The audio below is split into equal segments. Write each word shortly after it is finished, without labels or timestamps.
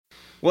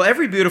Well,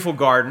 every beautiful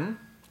garden,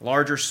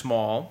 large or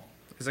small,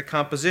 is a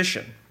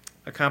composition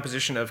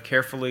of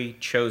carefully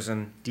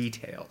chosen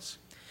details.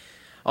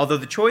 Although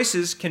the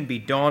choices can be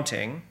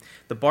daunting,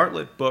 the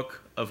Bartlett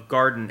Book of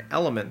Garden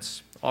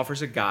Elements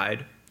offers a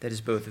guide that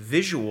is both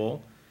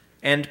visual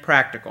and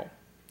practical,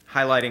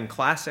 highlighting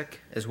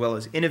classic as well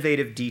as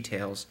innovative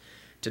details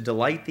to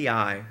delight the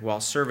eye while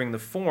serving the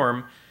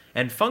form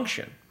and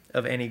function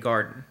of any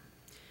garden.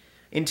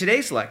 In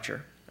today's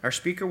lecture, our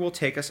speaker will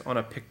take us on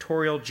a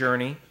pictorial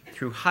journey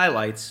through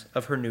highlights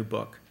of her new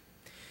book.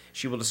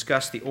 She will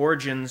discuss the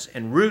origins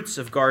and roots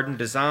of garden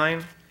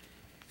design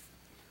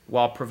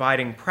while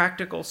providing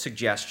practical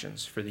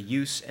suggestions for the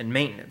use and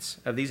maintenance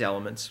of these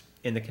elements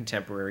in the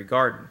contemporary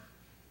garden.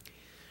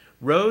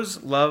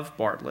 Rose Love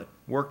Bartlett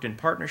worked in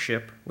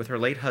partnership with her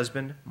late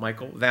husband,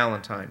 Michael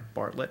Valentine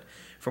Bartlett,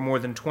 for more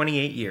than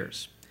 28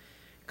 years,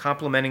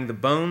 complementing the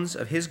bones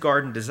of his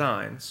garden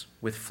designs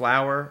with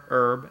flower,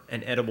 herb,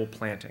 and edible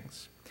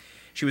plantings.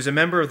 She was a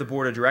member of the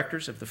board of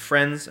directors of the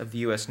Friends of the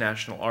U.S.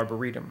 National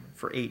Arboretum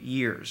for 8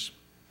 years.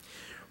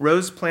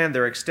 Rose planned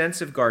their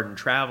extensive garden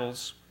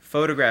travels,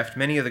 photographed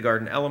many of the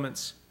garden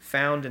elements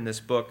found in this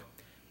book,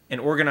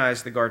 and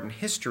organized the garden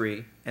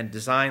history and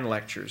design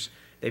lectures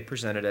they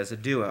presented as a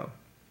duo.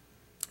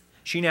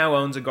 She now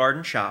owns a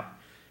garden shop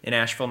in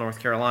Asheville,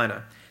 North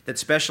Carolina, that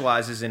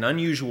specializes in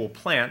unusual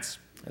plants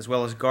as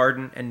well as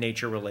garden and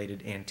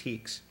nature-related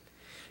antiques.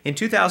 In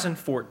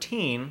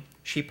 2014,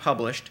 she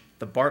published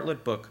the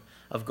Bartlett Book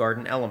of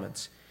Garden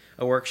Elements,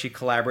 a work she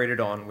collaborated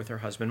on with her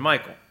husband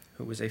Michael,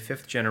 who was a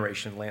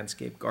fifth-generation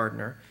landscape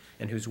gardener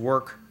and whose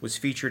work was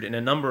featured in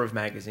a number of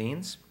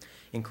magazines,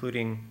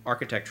 including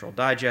Architectural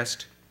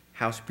Digest,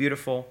 House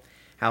Beautiful,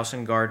 House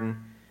and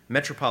Garden,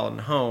 Metropolitan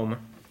Home,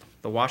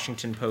 the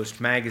Washington Post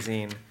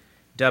magazine,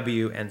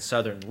 W, and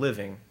Southern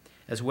Living,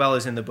 as well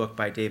as in the book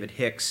by David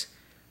Hicks,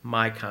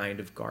 My Kind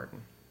of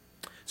Garden.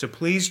 So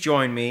please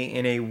join me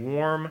in a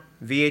warm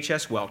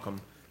VHS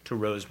welcome to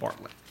Rose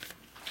Bartlett.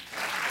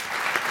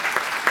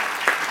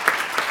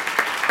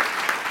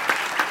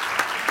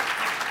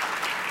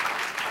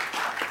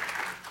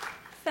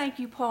 Thank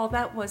you, Paul.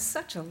 That was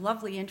such a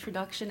lovely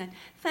introduction, and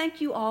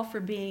thank you all for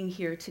being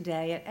here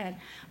today. And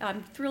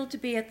I'm thrilled to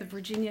be at the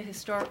Virginia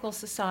Historical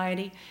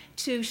Society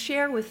to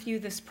share with you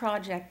this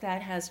project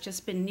that has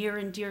just been near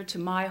and dear to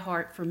my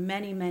heart for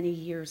many, many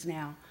years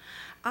now.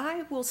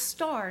 I will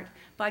start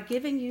by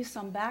giving you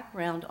some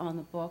background on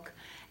the book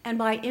and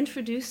by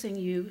introducing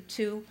you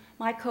to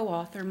my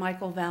co-author,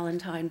 Michael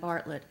Valentine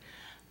Bartlett.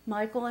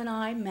 Michael and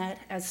I met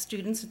as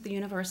students at the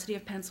University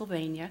of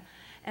Pennsylvania,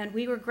 and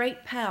we were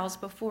great pals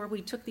before we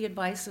took the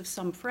advice of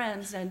some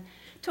friends and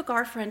took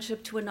our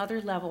friendship to another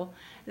level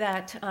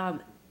that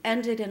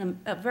ended in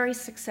a very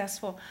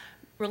successful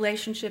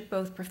relationship,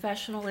 both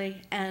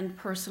professionally and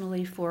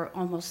personally, for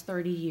almost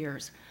 30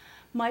 years.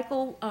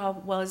 Michael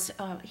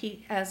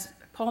as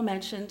Paul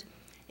mentioned,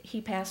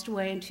 he passed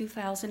away in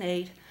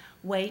 2008,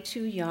 way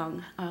too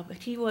young, but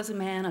he was a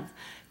man of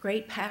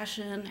great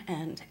passion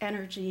and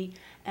energy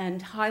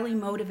and highly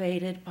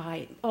motivated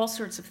by all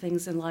sorts of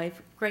things in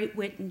life, great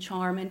wit and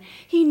charm, and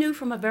he knew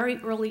from a very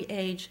early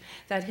age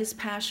that his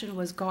passion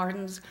was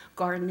gardens,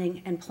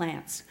 gardening, and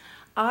plants.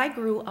 I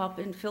grew up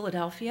in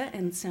Philadelphia,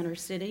 in Center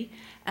City,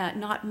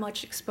 not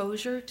much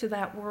exposure to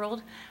that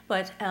world,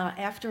 but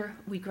after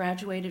we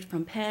graduated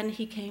from Penn,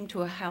 he came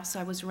to a house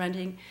I was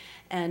renting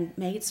and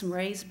made some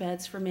raised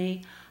beds for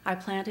me. I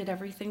planted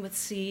everything with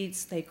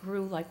seeds. They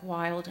grew like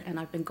wild, and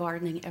I've been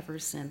gardening ever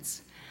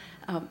since.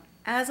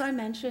 As I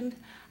mentioned,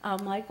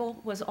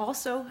 Michael was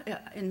also,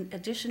 in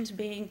addition to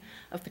being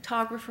a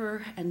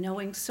photographer and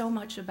knowing so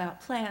much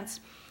about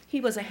plants, he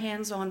was a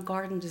hands-on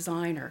garden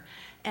designer.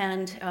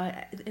 And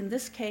in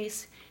this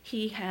case,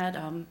 he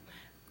had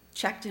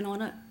checked in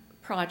on a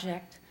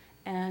project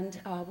and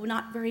were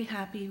not very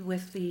happy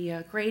with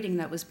the grading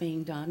that was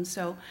being done.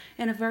 So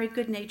in a very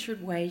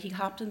good-natured way, he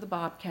hopped in the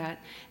Bobcat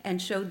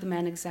and showed the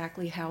men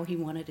exactly how he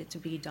wanted it to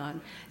be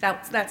done.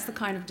 That's the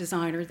kind of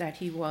designer that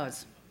he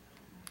was.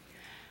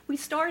 We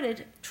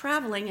started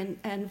traveling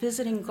and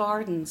visiting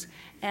gardens,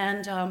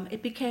 and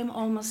it became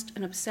almost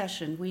an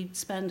obsession. We'd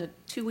spend a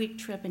 2-week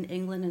trip in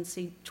England and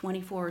see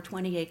 24 or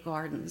 28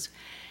 gardens.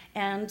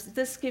 And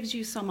this gives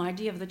you some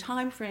idea of the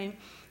time frame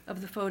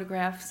of the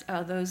photographs.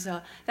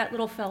 That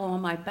little fellow on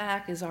my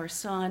back is our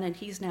son, and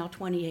he's now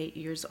 28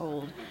 years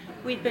old.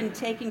 We'd been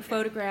taking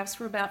photographs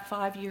for about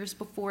 5 years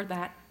before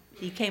that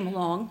he came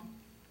along.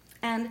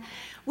 And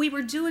we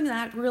were doing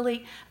that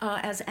really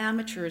as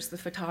amateurs, the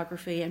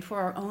photography, and for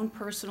our own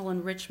personal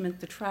enrichment,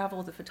 the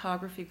travel, the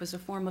photography was a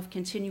form of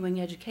continuing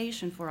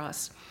education for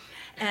us.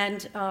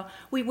 And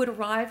we would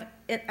arrive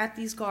at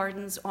these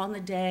gardens on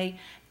the day,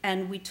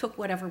 and we took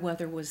whatever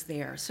weather was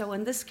there. So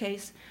in this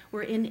case,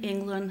 we're in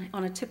England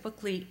on a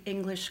typically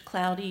English,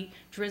 cloudy,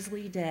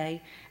 drizzly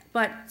day.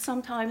 But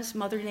sometimes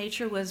Mother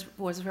Nature was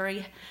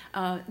very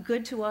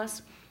good to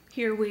us.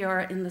 Here we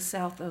are in the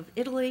south of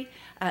Italy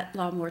at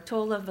La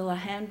Mortola, Villa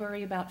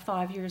Hanbury, about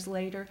 5 years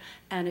later,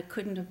 and it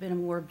couldn't have been a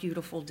more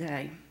beautiful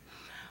day.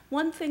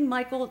 One thing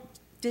Michael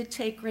did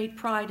take great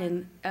pride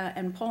in,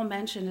 and Paul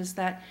mentioned, is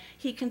that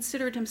he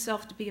considered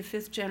himself to be a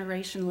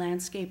fifth-generation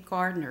landscape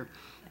gardener.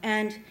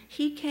 And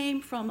he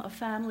came from a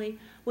family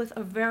with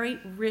a very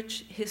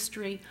rich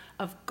history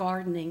of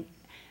gardening.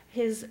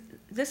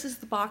 This is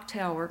the Bok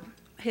Tower.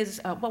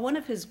 One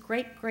of his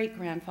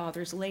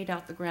great-great-grandfathers laid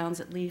out the grounds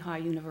at Lehigh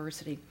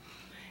University.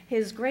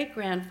 His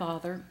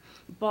great-grandfather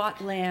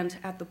bought land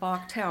at the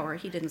Bok Tower.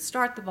 He didn't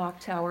start the Bok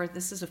Tower.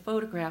 This is a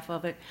photograph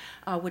of it,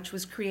 which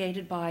was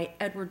created by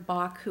Edward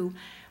Bok, who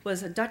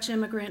was a Dutch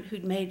immigrant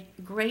who'd made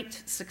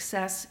great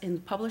success in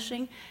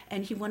publishing,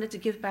 and he wanted to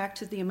give back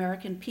to the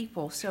American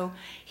people. So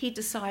he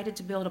decided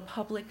to build a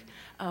public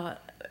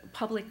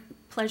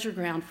pleasure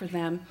ground for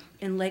them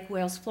in Lake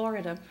Wales,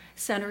 Florida,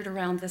 centered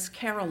around this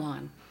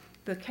Carillon.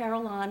 The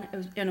Carillon,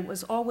 and it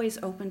was always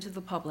open to the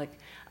public,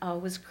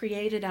 was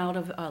created out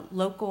of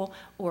local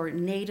or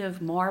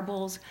native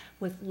marbles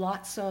with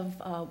lots of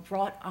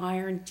wrought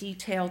iron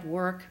detailed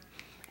work,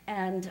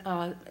 and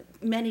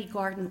many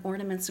garden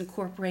ornaments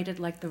incorporated,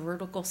 like the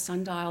vertical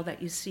sundial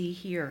that you see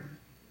here.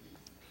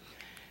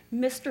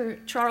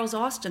 Mr. Charles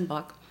Austin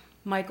Buck,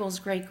 Michael's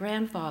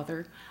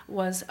great-grandfather,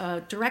 was a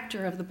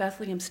director of the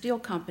Bethlehem Steel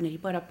Company,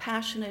 but a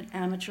passionate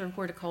amateur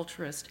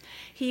horticulturist.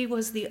 He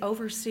was the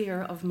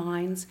overseer of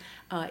mines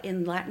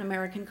in Latin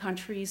American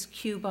countries,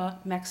 Cuba,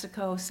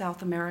 Mexico,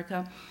 South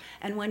America.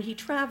 And when he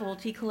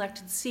traveled, he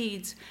collected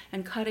seeds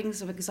and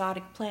cuttings of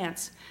exotic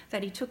plants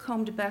that he took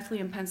home to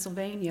Bethlehem,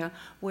 Pennsylvania,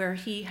 where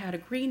he had a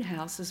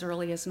greenhouse as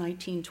early as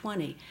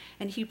 1920.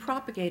 And he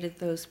propagated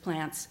those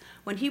plants.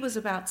 When he was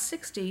about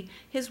 60,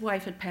 his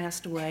wife had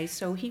passed away,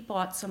 so he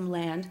bought some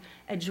land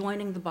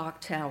adjoining the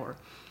Bok Tower.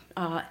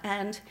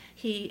 And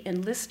he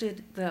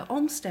enlisted the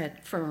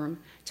Olmsted firm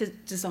to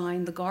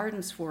design the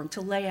gardens for him,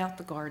 to lay out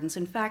the gardens.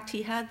 In fact,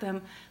 he had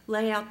them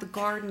lay out the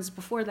gardens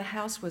before the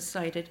house was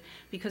sited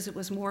because it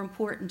was more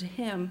important to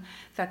him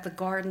that the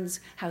gardens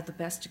have the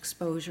best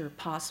exposure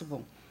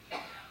possible.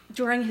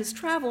 During his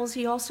travels,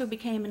 he also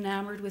became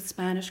enamored with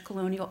Spanish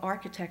colonial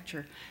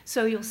architecture.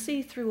 So you'll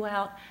see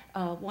throughout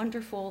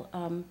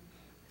wonderful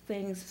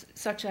things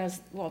such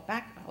as, I'll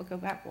go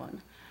back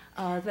one,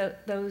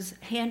 those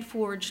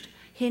hand-forged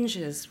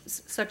hinges,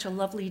 such a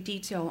lovely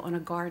detail on a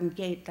garden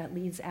gate that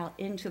leads out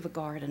into the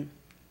garden.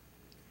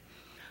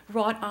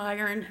 Wrought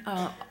iron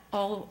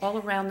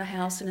all around the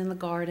house and in the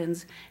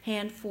gardens,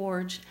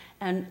 hand-forged,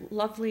 and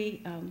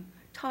lovely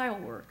tile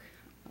work.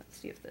 Let's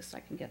see if I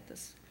can get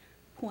this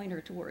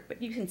pointer to work,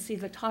 but you can see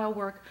the tile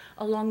work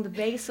along the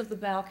base of the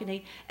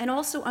balcony and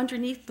also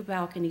underneath the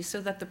balcony so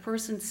that the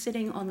person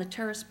sitting on the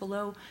terrace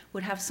below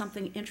would have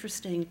something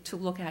interesting to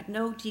look at.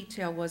 No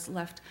detail was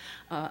left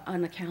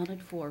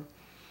unaccounted for.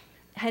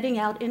 Heading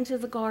out into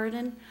the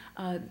garden,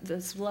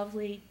 this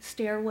lovely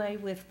stairway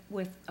with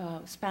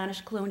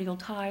Spanish colonial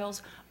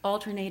tiles,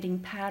 alternating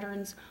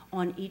patterns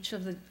on each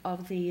of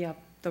the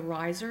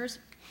risers,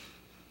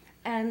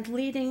 and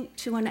leading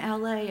to an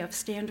alley of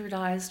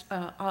standardized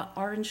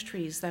orange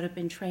trees that have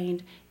been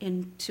trained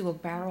into a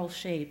barrel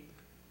shape.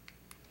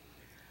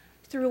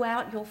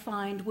 Throughout, you'll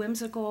find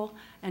whimsical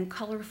and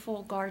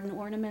colorful garden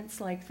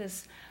ornaments like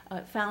this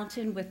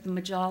fountain with the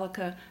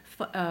Majolica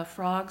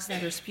frogs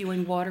that are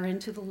spewing water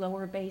into the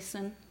lower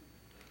basin,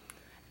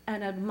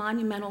 and a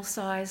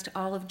monumental-sized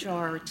olive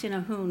jar, or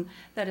tinahun,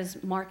 that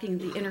is marking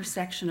the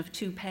intersection of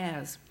two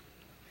paths.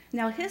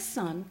 Now, his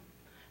son,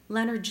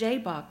 Leonard J.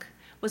 Buck,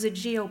 was a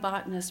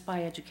geobotanist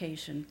by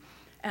education.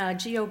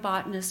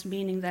 Geobotanist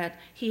meaning that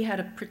he had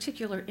a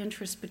particular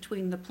interest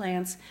between the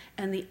plants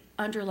and the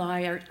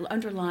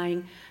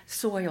underlying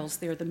soils.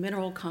 They're the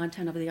mineral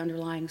content of the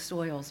underlying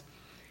soils.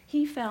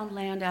 He found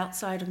land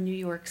outside of New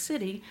York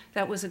City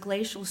that was a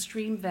glacial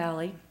stream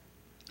valley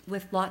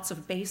with lots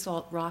of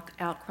basalt rock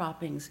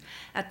outcroppings.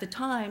 At the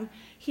time,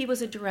 he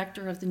was a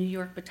director of the New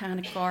York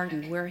Botanic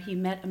Garden, where he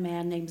met a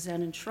man named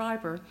Zenon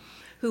Schreiber,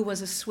 who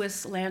was a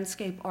Swiss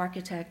landscape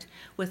architect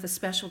with a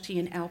specialty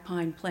in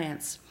alpine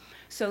plants.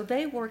 So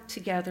they worked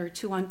together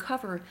to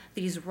uncover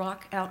these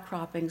rock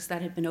outcroppings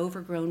that had been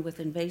overgrown with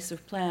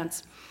invasive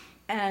plants.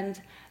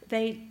 And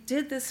they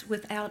did this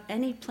without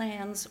any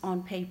plans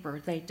on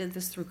paper. They did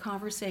this through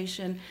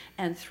conversation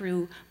and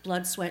through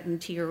blood, sweat,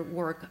 and tear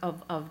work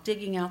of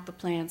digging out the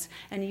plants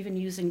and even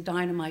using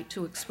dynamite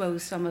to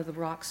expose some of the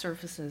rock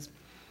surfaces.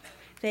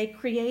 They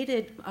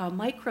created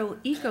micro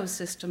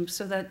ecosystems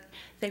so that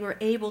they were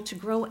able to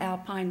grow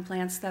alpine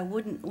plants that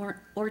wouldn't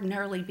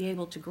ordinarily be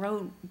able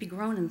to be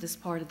grown in this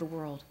part of the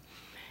world.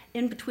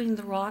 In between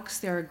the rocks,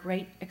 there are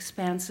great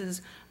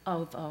expanses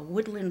of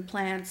woodland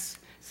plants,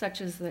 such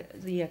as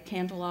the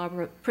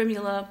Candelabra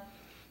primula,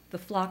 the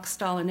Phlox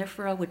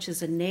stolonifera, which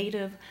is a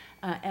native,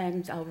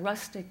 and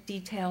rustic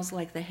details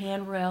like the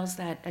handrails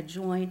that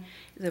adjoin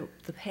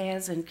the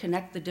paths and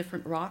connect the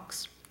different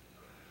rocks,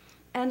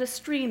 and a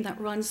stream that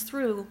runs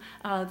through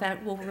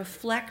that will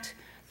reflect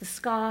the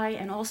sky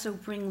and also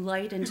bring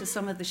light into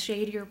some of the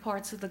shadier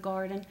parts of the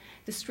garden.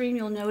 The stream,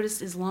 you'll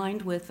notice, is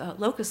lined with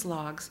locust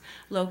logs.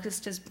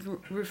 Locust is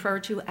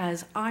referred to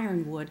as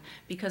ironwood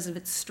because of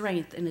its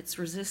strength and its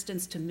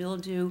resistance to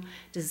mildew,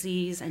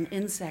 disease, and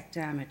insect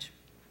damage.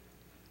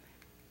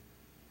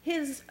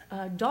 His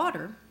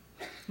daughter,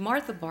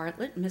 Martha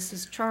Bartlett,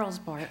 Mrs. Charles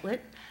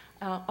Bartlett,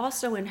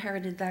 also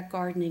inherited that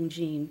gardening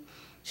gene.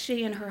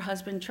 She and her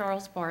husband,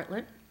 Charles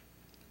Bartlett,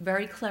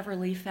 very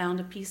cleverly found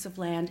a piece of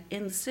land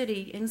in the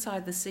city,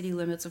 inside the city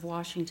limits of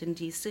Washington,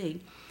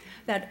 D.C.,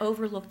 that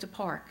overlooked a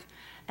park.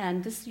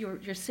 And this,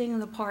 you're seeing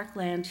the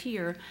parkland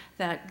here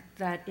that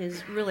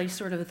is really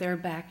sort of their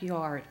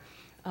backyard.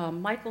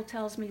 Michael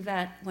tells me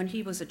that when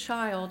he was a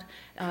child,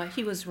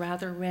 he was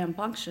rather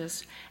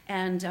rambunctious,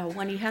 and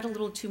when he had a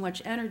little too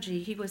much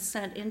energy, he was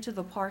sent into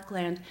the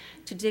parkland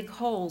to dig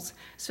holes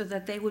so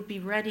that they would be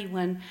ready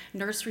when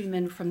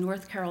nurserymen from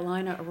North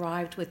Carolina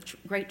arrived with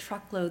great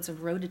truckloads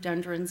of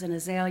rhododendrons and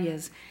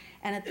azaleas.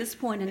 And at this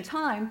point in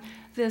time,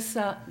 this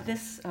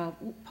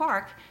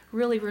park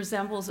really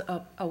resembles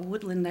a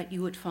woodland that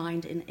you would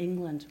find in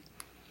England.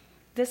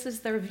 This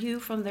is their view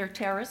from their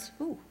terrace.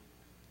 Ooh,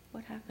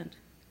 what happened?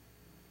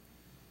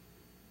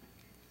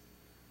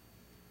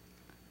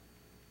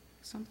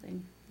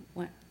 Something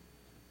went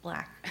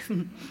black.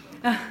 Did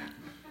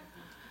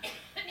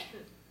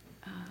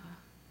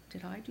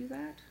I do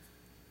that?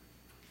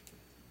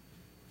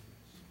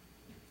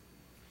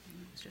 I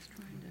was just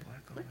trying to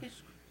click it.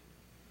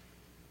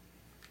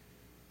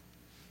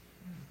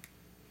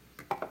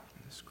 The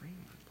screen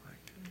went black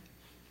too.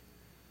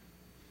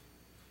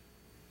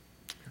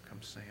 Here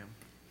comes Sam.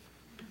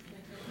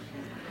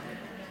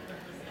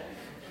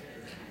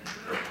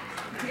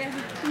 Yeah.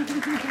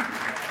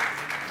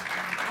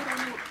 I don't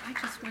know. I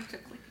just went to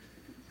click.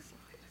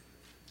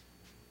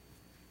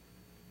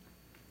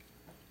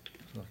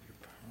 Look, your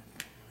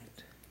PowerPoint.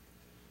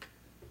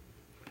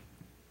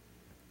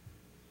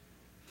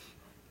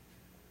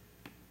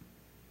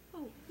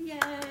 Oh, yay!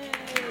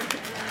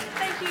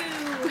 Thank you.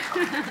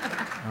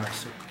 All right,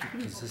 so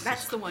is this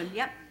That's the one.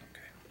 Yep.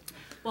 Okay.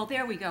 Well,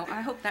 there we go.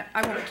 I hope that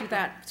I won't do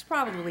that. It's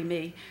probably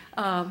me.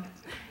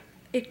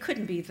 It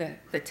couldn't be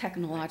the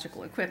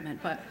technological equipment,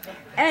 but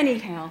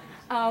anyhow,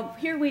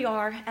 here we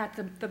are at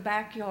the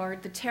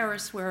backyard, the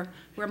terrace where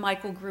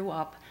Michael grew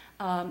up.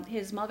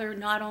 His mother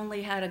not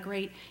only had a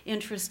great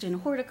interest in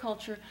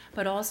horticulture,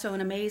 but also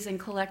an amazing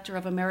collector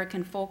of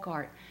American folk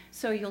art.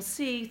 So you'll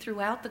see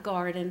throughout the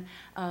garden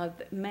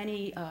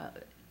many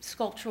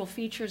sculptural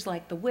features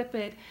like the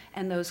whippet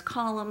and those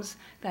columns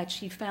that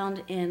she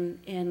found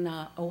in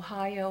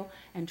Ohio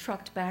and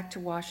trucked back to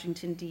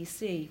Washington,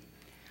 D.C.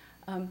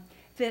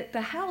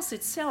 The house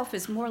itself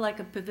is more like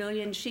a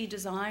pavilion. She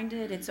designed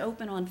it. It's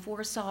open on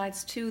 4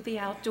 sides to the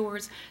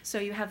outdoors, so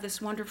you have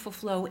this wonderful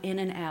flow in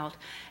and out.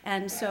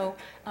 And so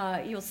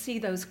you'll see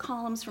those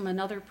columns from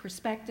another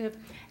perspective.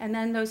 And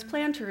then those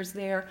planters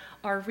there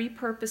are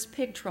repurposed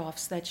pig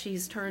troughs that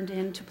she's turned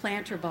into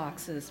planter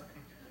boxes.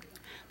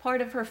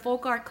 Part of her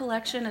folk art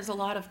collection is a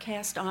lot of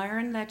cast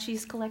iron that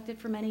she's collected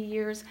for many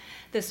years.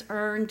 This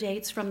urn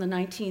dates from the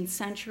 19th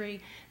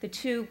century. The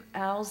 2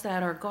 owls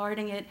that are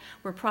guarding it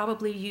were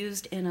probably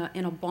used in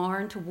a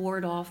barn to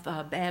ward off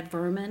bad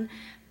vermin.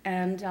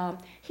 And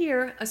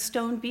here, a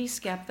stone bee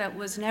skep that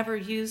was never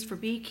used for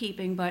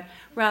beekeeping, but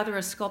rather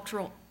a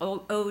sculptural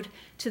ode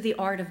to the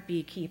art of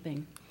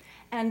beekeeping.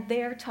 And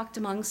there, tucked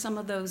among some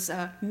of those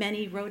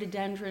many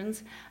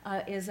rhododendrons,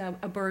 is a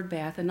bird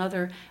bath,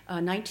 another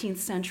 19th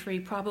century,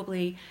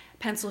 probably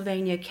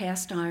Pennsylvania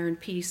cast iron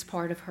piece,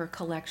 part of her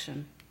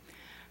collection.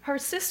 Her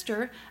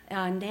sister,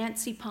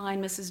 Nancy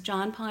Pine, Mrs.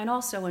 John Pine,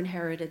 also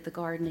inherited the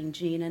gardening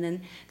gene, and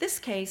in this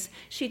case,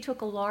 she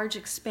took a large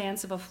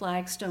expanse of a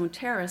flagstone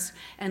terrace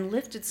and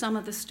lifted some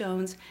of the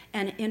stones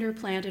and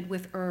interplanted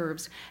with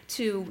herbs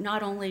to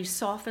not only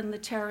soften the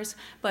terrace,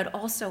 but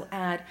also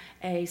add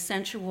a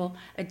sensual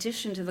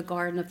addition to the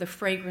garden of the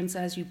fragrance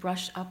as you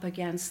brush up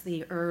against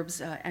the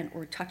herbs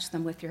or touch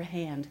them with your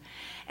hand.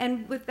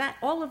 And with that,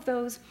 all of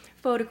those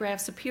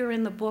photographs appear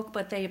in the book,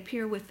 but they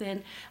appear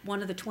within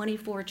one of the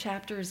 24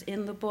 chapters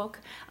in the book.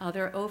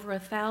 There are over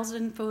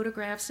 1,000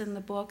 photographs in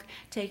the book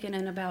taken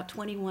in about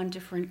 21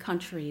 different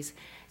countries.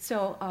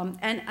 So,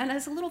 and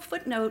as a little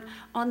footnote,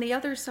 on the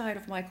other side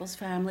of Michael's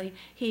family,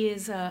 he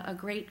is a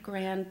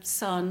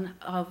great-grandson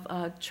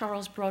of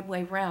Charles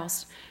Broadway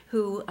Rouse,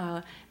 who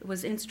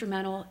was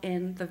instrumental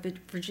in the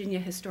Virginia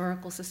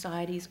Historical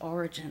Society's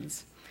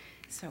origins.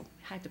 So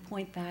had to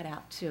point that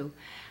out too.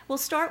 We'll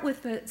start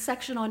with the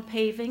section on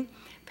paving.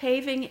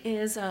 Paving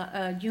is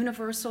a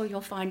universal. You'll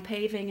find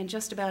paving in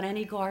just about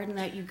any garden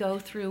that you go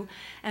through.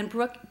 And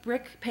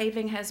brick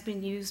paving has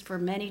been used for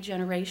many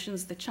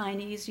generations. The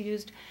Chinese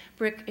used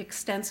brick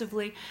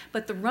extensively,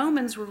 but the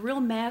Romans were real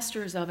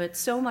masters of it,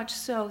 so much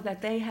so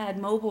that they had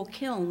mobile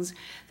kilns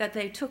that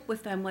they took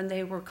with them when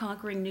they were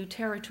conquering new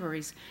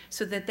territories,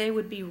 so that they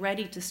would be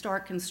ready to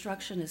start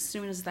construction as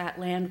soon as that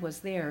land was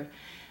there.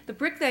 The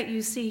brick that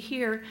you see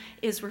here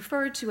is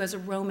referred to as a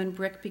Roman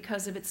brick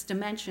because of its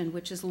dimension,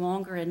 which is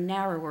longer and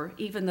narrower narrower,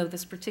 even though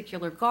this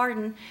particular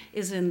garden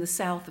is in the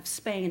south of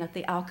Spain at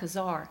the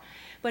Alcazar.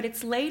 But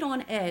it's laid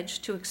on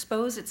edge to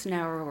expose its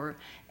narrower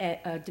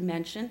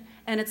dimension,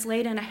 and it's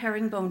laid in a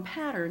herringbone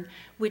pattern,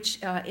 which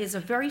is a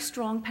very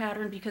strong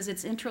pattern because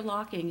it's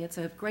interlocking. It's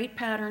a great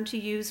pattern to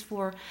use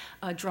for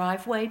a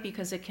driveway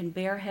because it can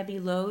bear heavy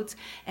loads,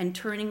 and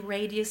turning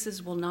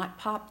radiuses will not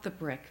pop the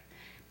brick.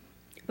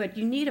 But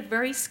you need a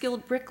very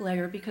skilled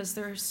bricklayer because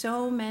there are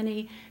so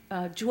many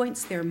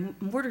joints there,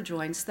 mortar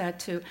joints, that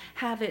to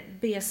have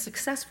it be a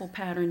successful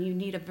pattern, you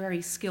need a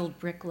very skilled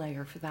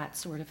bricklayer for that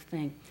sort of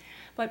thing.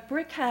 But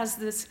brick has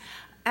this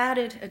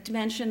added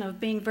dimension of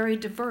being very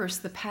diverse.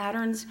 The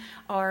patterns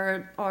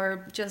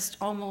are just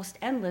almost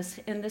endless.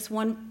 In this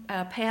one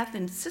path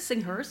in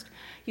Sissinghurst,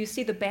 you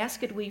see the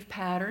basket weave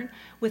pattern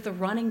with a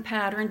running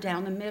pattern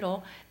down the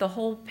middle, the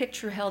whole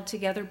picture held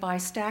together by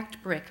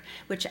stacked brick,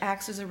 which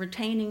acts as a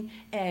retaining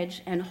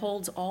edge and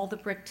holds all the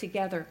brick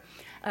together.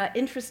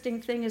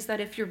 Interesting thing is that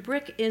if your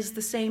brick is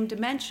the same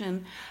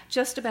dimension,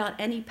 just about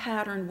any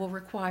pattern will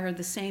require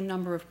the same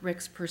number of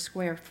bricks per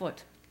square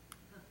foot.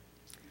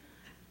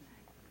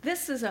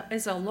 This is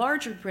a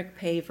larger brick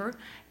paver,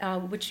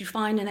 which you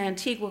find in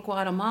Antigua,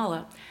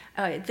 Guatemala.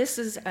 This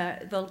is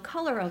the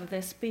color of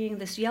this being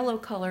this yellow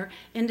color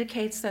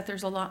indicates that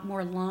there's a lot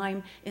more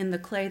lime in the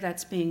clay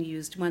that's being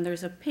used. When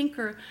there's a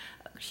pinker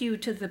hue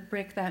to the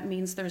brick, that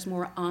means there's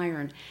more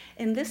iron.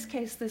 In this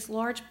case, this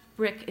large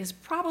brick is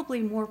probably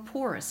more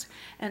porous.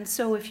 And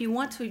so if you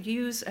want to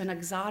use an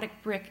exotic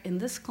brick in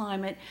this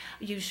climate,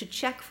 you should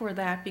check for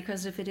that,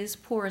 because if it is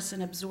porous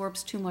and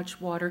absorbs too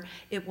much water,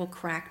 it will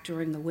crack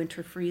during the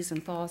winter freeze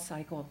and thaw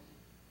cycle.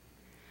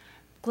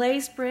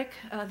 Glazed brick,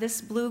 this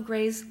blue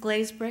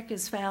glazed brick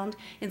is found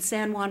in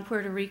San Juan,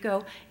 Puerto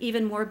Rico,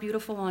 even more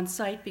beautiful on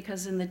site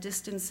because in the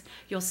distance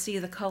you'll see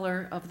the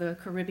color of the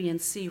Caribbean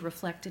Sea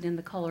reflected in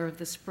the color of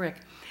this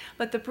brick.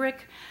 But the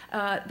brick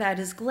that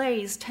is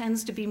glazed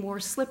tends to be more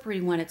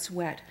slippery when it's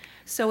wet.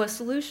 So a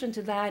solution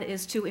to that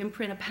is to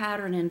imprint a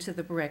pattern into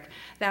the brick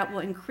that will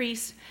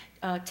increase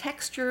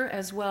texture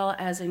as well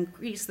as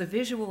increase the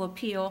visual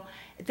appeal.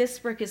 This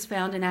brick is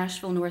found in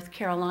Asheville, North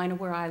Carolina,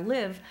 where I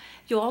live.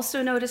 You'll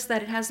also notice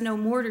that it has no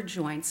mortar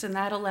joints, and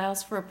that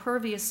allows for a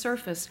pervious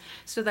surface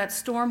so that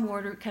storm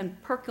water can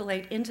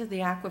percolate into the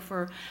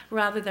aquifer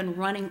rather than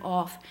running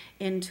off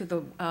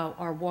into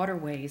our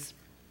waterways.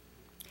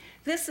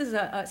 This is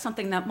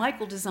something that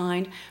Michael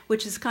designed,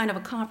 which is kind of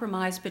a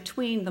compromise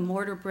between the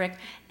mortar brick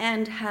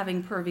and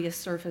having pervious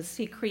surface.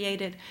 He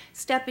created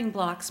stepping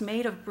blocks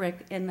made of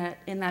brick in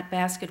that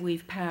basket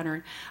weave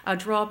pattern. A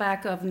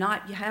drawback of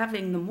not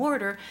having the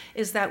mortar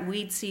is that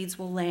weed seeds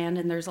will land,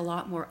 and there's a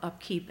lot more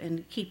upkeep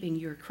in keeping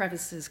your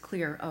crevices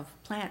clear of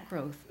plant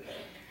growth.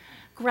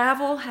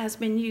 Gravel has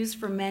been used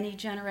for many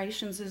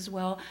generations as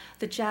well.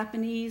 The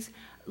Japanese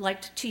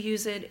liked to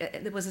use it.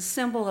 It was a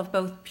symbol of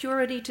both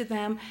purity to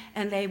them,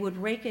 and they would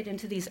rake it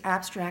into these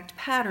abstract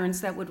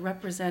patterns that would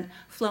represent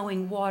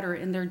flowing water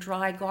in their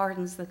dry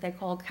gardens that they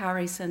called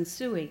kare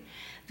sensui.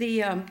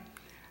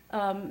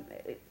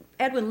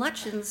 Edwin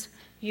Lutyens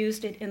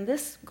used it in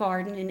this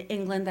garden in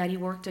England that he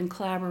worked in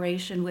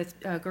collaboration with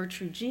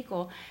Gertrude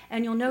Jekyll.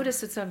 And you'll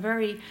notice it's a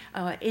very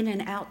in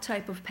and out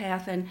type of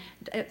path. And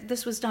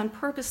this was done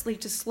purposely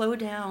to slow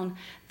down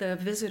the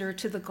visitor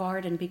to the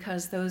garden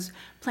because those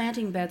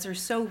planting beds are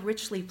so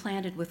richly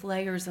planted with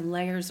layers and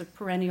layers of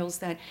perennials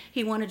that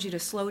he wanted you to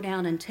slow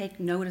down and take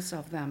notice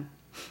of them.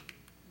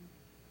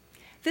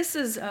 This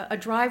is a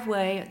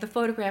driveway, the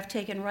photograph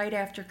taken right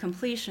after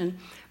completion,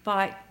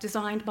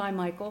 designed by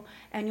Michael,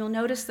 and you'll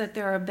notice that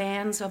there are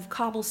bands of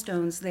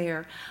cobblestones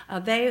there.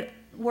 They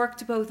work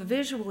to both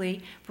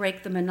visually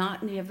break the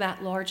monotony of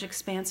that large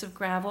expanse of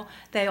gravel.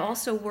 They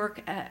also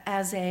work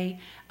as a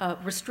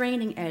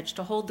restraining edge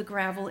to hold the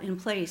gravel in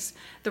place.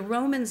 The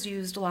Romans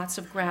used lots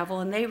of gravel,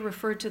 and they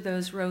referred to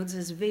those roads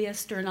as via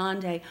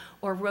sternande,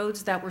 or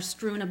roads that were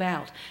strewn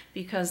about,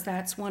 because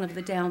that's one of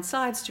the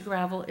downsides to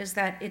gravel, is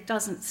that it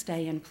doesn't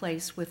stay in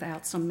place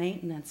without some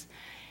maintenance.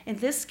 In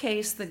this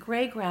case, the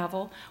gray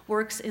gravel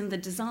works in the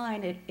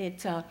design.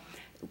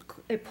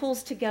 It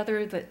pulls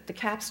together the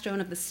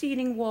capstone of the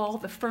seating wall,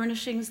 the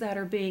furnishings that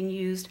are being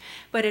used,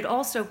 but it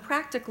also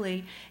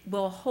practically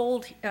will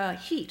hold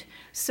heat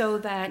so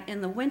that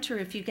in the winter,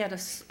 if you get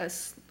a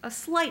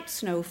slight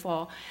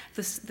snowfall,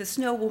 the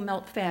snow will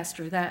melt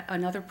faster.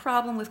 Another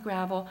problem with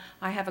gravel,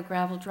 I have a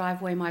gravel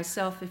driveway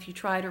myself. If you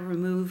try to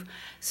remove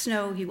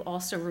snow, you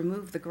also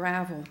remove the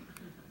gravel.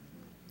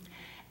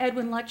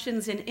 Edwin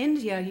Lutyens in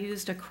India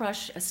used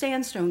a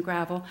sandstone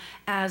gravel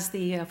as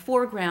the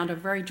foreground, a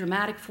very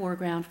dramatic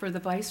foreground for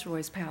the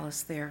Viceroy's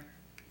palace there.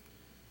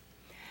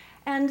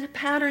 And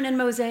pattern and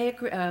mosaic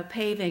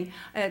paving,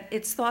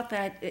 it's thought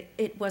that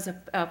it was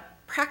a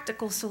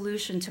practical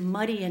solution to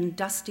muddy and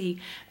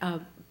dusty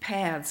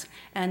paths,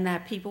 and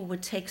that people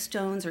would take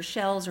stones or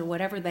shells or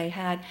whatever they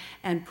had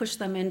and push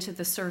them into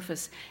the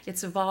surface.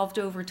 It's evolved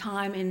over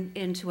time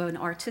into an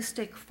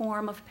artistic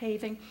form of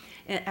paving.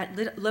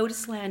 At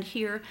Lotus Land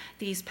here,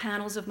 these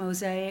panels of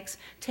mosaics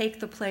take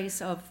the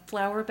place of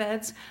flower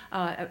beds.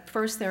 At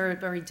first, they're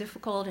very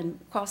difficult and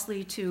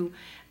costly to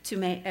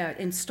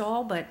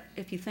install, but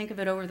if you think of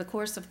it over the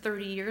course of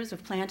 30 years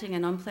of planting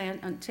and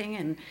unplanting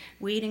and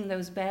weeding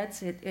those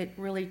beds, it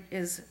really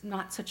is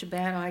not such a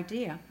bad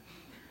idea.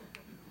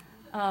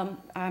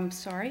 I'm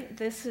sorry,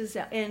 this is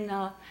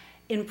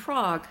in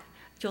Prague.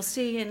 You'll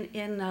see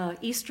in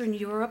Eastern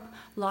Europe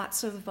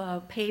lots of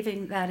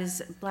paving that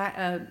is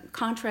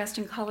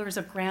contrasting colors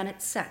of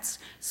granite sets,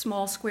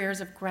 small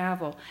squares of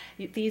gravel.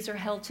 These are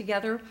held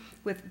together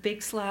with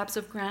big slabs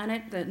of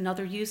granite,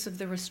 another use of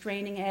the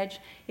restraining edge.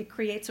 It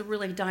creates a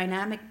really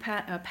dynamic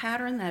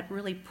pattern that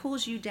really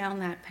pulls you down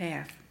that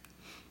path.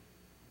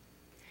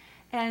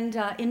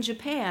 And in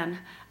Japan,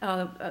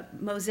 a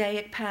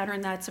mosaic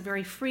pattern that's a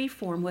very free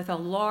form with a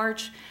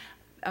large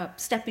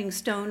stepping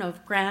stone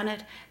of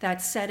granite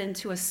that's set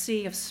into a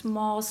sea of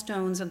small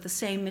stones of the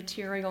same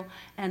material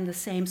and the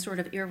same sort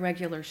of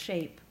irregular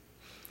shape.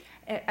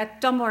 At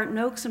Dumbarton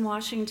Oaks in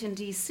Washington,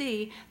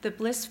 D.C., the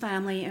Bliss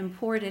family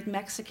imported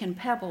Mexican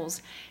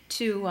pebbles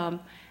to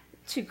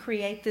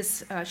create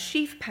this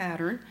sheaf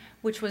pattern,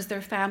 which was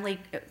their family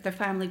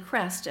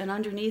crest, and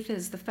underneath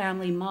is the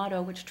family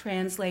motto, which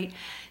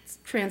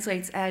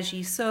translates as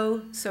ye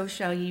sow, so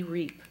shall ye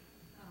reap.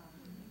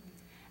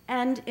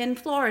 And in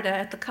Florida,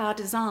 at the Ca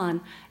d'Azan,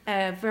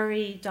 a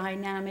very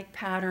dynamic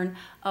pattern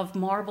of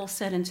marble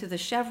set into the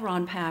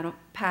chevron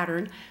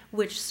pattern,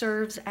 which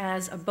serves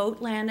as a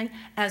boat landing,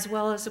 as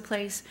well as a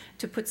place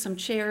to put some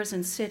chairs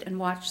and sit and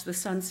watch the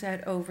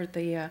sunset over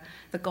the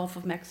Gulf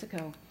of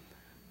Mexico.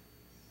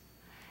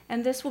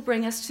 And this will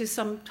bring us to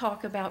some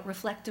talk about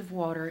reflective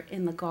water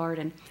in the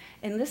garden.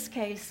 In this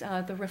case,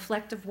 the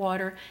reflective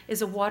water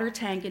is a water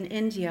tank in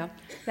India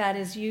that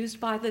is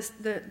used by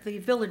the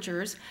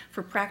villagers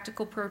for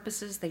practical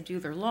purposes. They do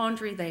their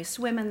laundry, they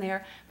swim in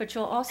there, but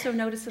you'll also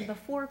notice in the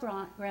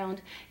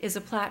foreground is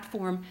a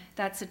platform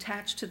that's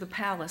attached to the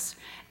palace,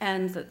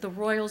 and the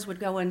royals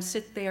would go and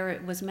sit there.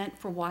 It was meant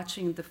for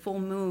watching the full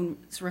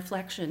moon's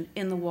reflection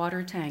in the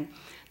water tank.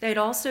 They'd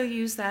also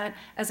use that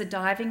as a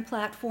diving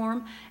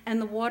platform,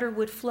 and the water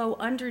would flow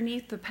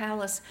underneath the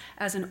palace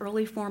as an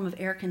early form of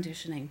air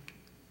conditioning.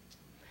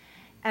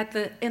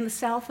 In the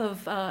south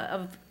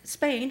of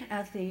Spain,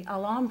 at the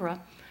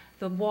Alhambra,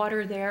 the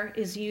water there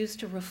is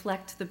used to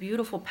reflect the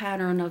beautiful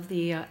pattern of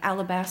the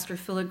alabaster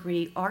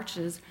filigree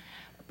arches,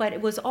 but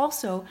it was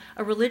also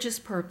a religious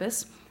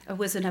purpose. It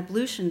was an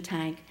ablution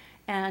tank,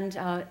 and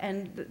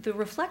the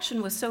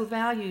reflection was so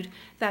valued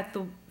that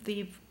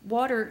the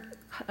water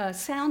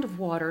sound of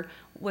water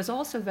was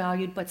also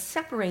valued, but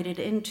separated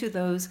into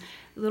those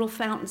little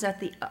fountains at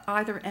the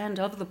either end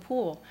of the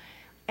pool.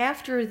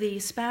 After the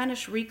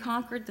Spanish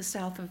reconquered the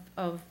south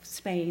of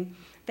Spain,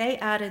 they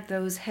added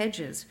those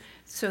hedges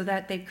so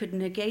that they could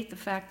negate the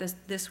fact that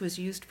this was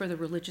used for the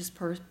religious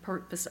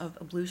purpose of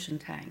ablution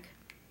tank.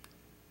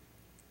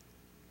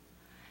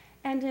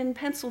 And in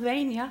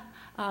Pennsylvania,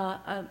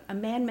 a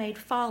man-made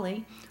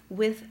folly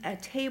with a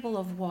table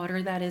of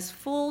water that is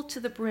full to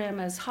the brim,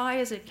 as high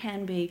as it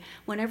can be.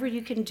 Whenever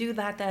you can do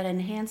that, that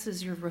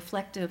enhances your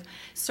reflective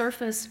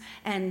surface,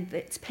 and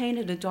it's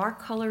painted a dark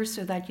color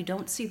so that you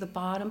don't see the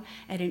bottom,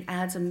 and it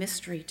adds a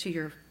mystery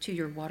to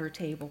your water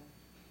table.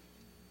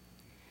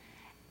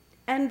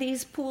 And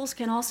these pools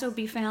can also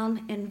be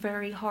found in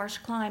very harsh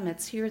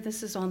climates. Here,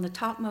 this is on the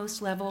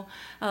topmost level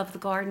of the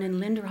garden in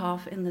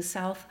Linderhof in the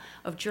south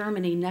of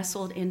Germany,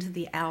 nestled into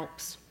the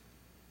Alps.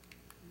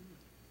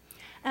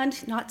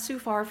 And not too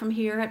far from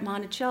here at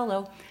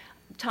Monticello,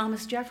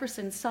 Thomas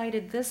Jefferson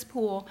cited this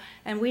pool,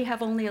 and we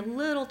have only a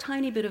little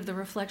tiny bit of the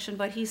reflection,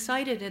 but he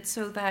cited it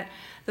so that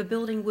the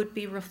building would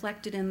be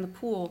reflected in the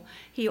pool.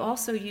 He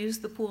also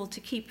used the pool to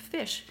keep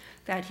fish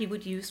that he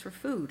would use for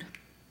food.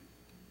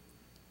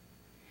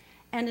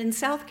 And in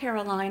South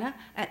Carolina,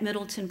 at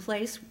Middleton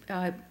Place,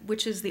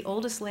 which is the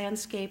oldest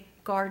landscape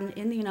garden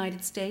in the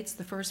United States,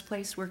 the first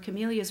place where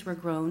camellias were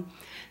grown,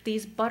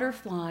 these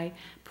butterfly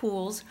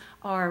pools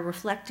are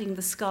reflecting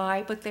the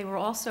sky, but they were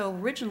also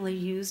originally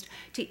used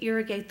to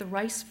irrigate the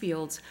rice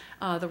fields.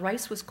 The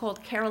rice was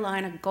called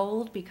Carolina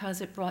Gold because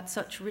it brought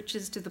such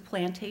riches to the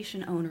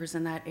plantation owners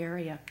in that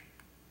area.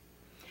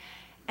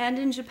 And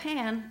in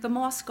Japan, the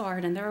moss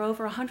garden, there are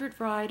over 100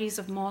 varieties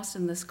of moss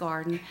in this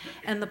garden,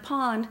 and the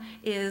pond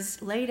is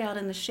laid out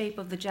in the shape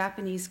of the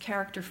Japanese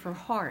character for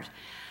heart.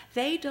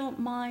 They don't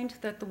mind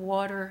that the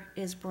water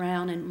is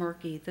brown and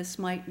murky. This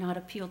might not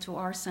appeal to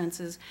our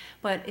senses,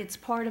 but it's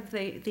part of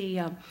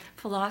the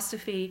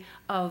philosophy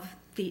of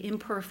the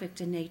imperfect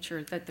in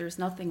nature, that there's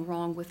nothing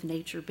wrong with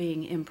nature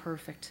being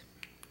imperfect.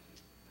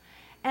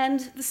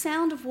 And the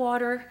sound of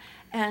water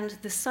and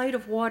the sight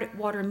of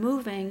water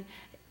moving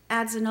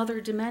adds another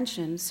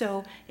dimension.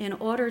 So in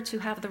order to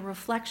have the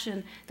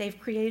reflection, they've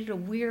created a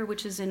weir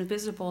which is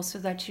invisible so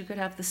that you could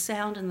have the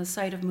sound and the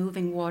sight of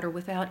moving water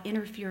without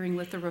interfering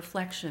with the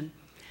reflection.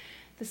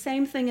 The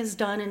same thing is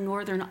done in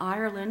Northern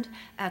Ireland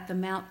at the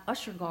Mount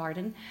Usher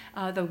Garden.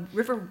 The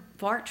River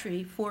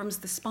Vartree forms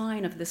the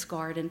spine of this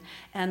garden,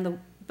 and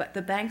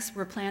the banks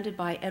were planted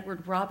by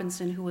Edward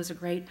Robinson, who was a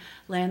great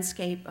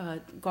landscape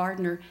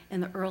gardener in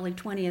the early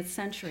 20th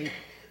century.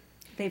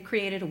 They've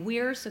created a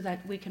weir so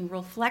that we can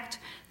reflect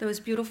those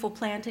beautiful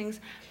plantings,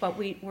 but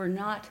we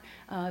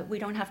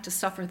don't have to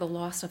suffer the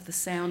loss of the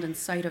sound and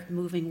sight of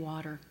moving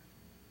water.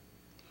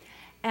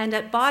 And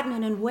at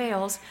Bodmin in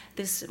Wales,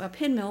 this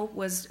pin mill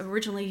was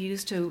originally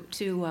used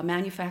to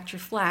manufacture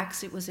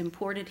flax. It was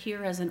imported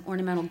here as an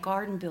ornamental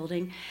garden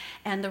building,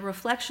 and the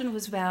reflection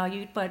was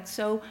valued, but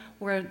so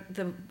were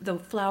the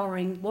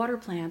flowering water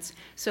plants.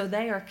 So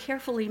they are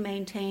carefully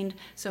maintained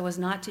so as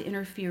not to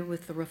interfere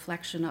with the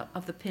reflection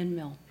of the pin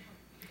mill.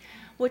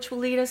 Which will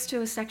lead us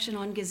to a section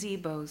on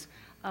gazebos.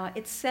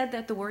 It's said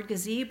that the word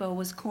gazebo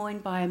was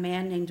coined by a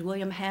man named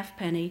William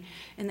Halfpenny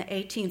in the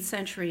 18th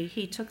century.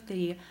 He took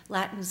the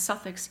Latin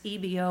suffix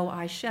ebo,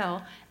 I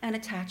shall, and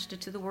attached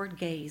it to the word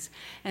gaze.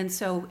 And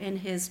so in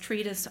his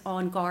treatise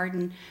on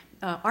garden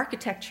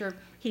architecture,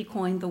 he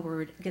coined the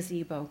word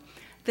gazebo.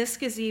 This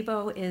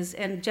gazebo is,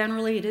 and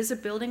generally it is a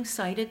building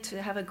sited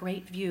to have a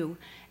great view.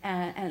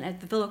 And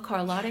at the Villa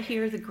Carlotta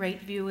here, the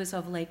great view is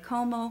of Lake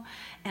Como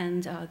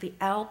and the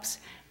Alps.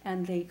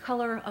 And the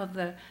color of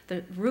the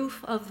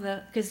roof of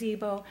the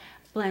gazebo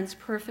blends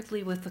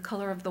perfectly with the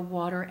color of the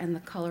water and the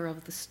color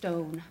of the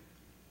stone.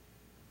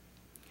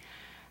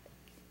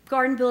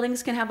 Garden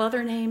buildings can have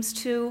other names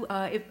too.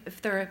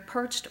 If they're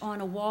perched on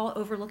a wall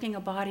overlooking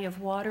a body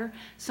of water,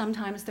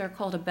 sometimes they're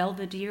called a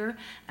belvedere,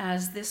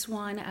 as this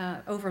one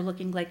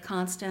overlooking Lake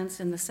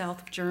Constance in the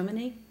south of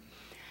Germany.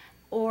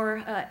 Or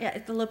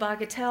at the Le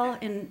Bagatelle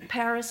in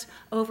Paris,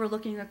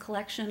 overlooking a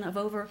collection of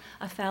over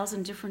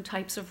 1,000 different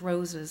types of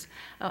roses.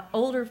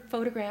 Older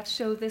photographs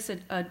show this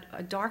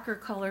a darker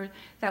color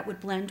that would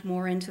blend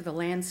more into the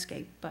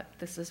landscape, but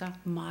this is a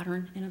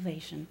modern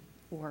innovation,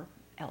 or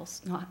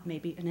else not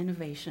maybe an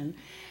innovation.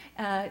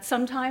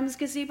 Sometimes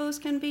gazebos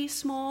can be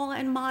small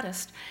and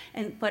modest,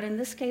 but in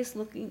this case,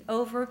 looking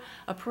over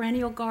a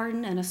perennial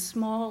garden and a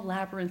small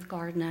labyrinth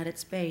garden at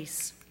its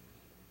base.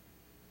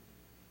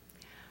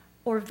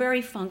 Or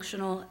very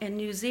functional. In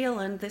New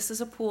Zealand, this is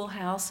a pool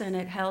house, and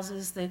it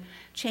houses the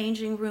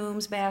changing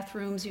rooms,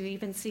 bathrooms. You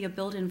even see a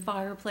built-in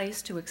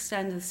fireplace to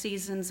extend the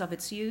seasons of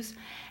its use.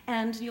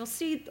 And you'll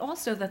see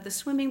also that the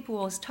swimming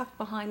pool is tucked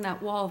behind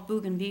that wall of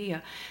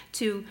bougainvillea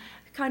to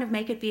kind of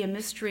make it be a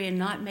mystery and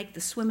not make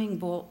the swimming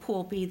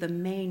pool be the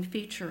main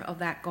feature of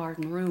that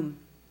garden room.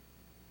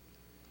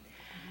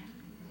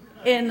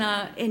 In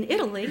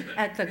Italy,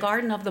 at the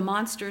Garden of the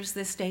Monsters,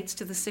 this dates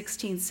to the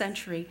 16th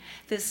century.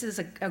 This is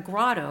a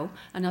grotto,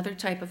 another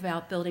type of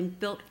outbuilding,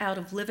 built out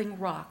of living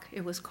rock.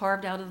 It was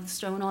carved out of the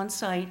stone on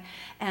site,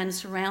 and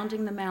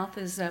surrounding the mouth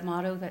is a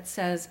motto that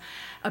says,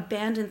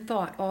 "Abandon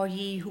thought, all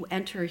ye who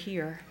enter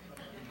here."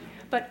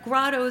 But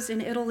grottos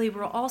in Italy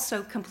were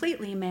also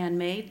completely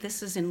man-made.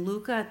 This is in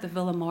Lucca at the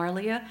Villa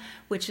Marlia,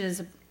 which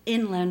is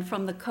inland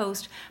from the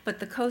coast, but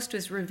the coast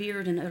was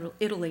revered in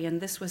Italy, and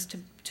this was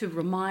to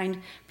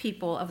remind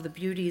people of the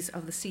beauties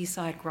of the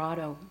seaside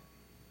grotto.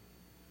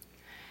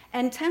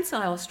 And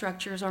tensile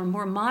structures are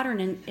more modern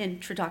in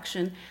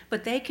introduction,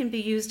 but they can be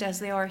used as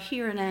they are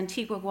here in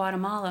Antigua,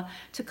 Guatemala,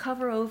 to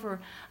cover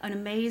over an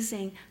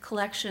amazing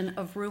collection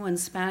of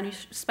ruins,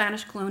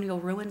 Spanish colonial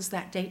ruins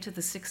that date to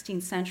the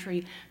 16th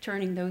century,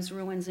 turning those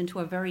ruins into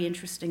a very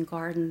interesting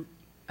garden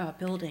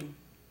building.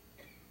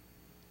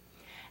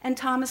 And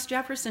Thomas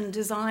Jefferson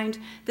designed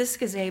this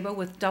gazebo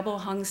with double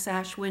hung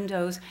sash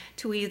windows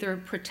to either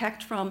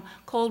protect from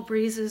cold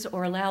breezes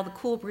or allow the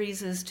cool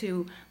breezes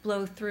to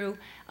blow through,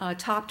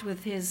 topped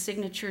with his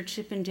signature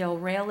Chippendale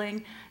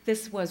railing.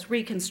 This was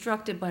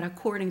reconstructed, but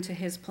according to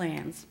his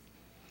plans.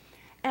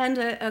 And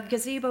a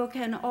gazebo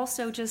can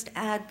also just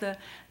add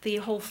the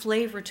whole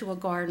flavor to a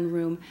garden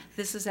room.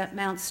 This is at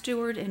Mount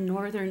Stewart in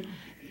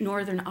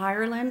Northern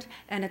Ireland,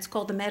 and it's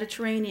called the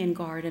Mediterranean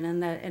Garden,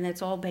 and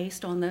it's all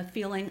based on the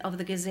feeling of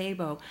the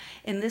gazebo.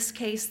 In this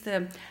case,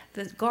 the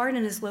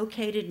garden is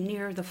located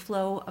near the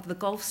flow of the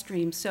Gulf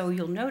Stream, so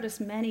you'll notice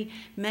many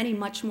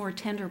much more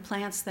tender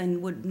plants than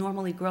would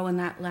normally grow in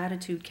that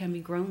latitude can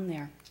be grown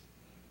there.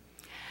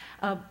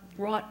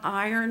 Wrought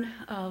iron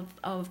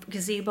of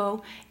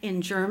gazebo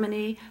in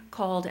Germany,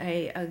 called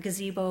a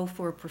gazebo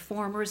for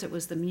performers. It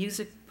was the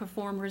music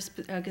performers'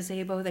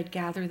 gazebo. They'd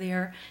gather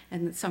there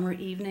in the summer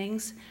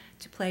evenings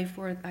to play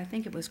for, I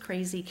think it was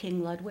Crazy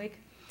King Ludwig.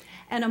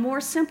 And a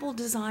more simple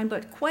design,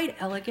 but quite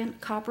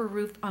elegant, copper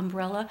roof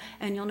umbrella.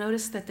 And you'll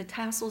notice that the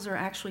tassels are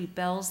actually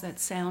bells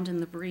that sound in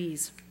the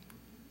breeze.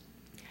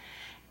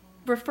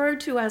 Referred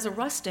to as a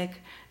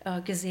rustic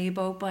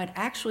gazebo, but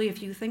actually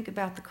if you think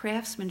about the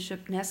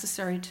craftsmanship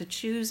necessary to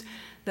choose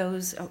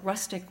those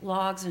rustic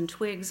logs and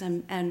twigs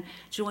and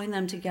join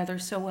them together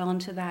so well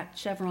into that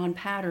chevron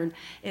pattern,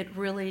 it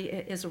really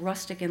is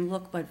rustic in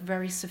look but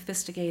very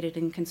sophisticated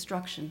in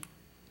construction.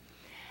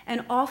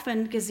 And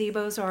often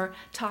gazebos are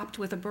topped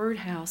with a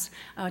birdhouse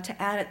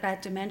to add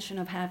that dimension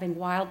of having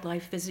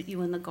wildlife visit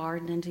you in the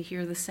garden and to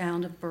hear the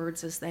sound of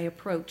birds as they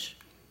approach.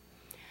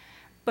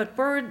 But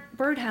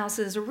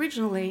birdhouses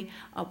originally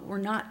were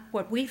not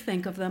what we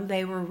think of them.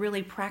 They were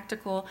really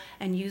practical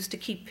and used to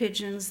keep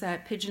pigeons.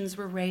 That pigeons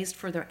were raised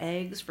for their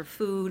eggs, for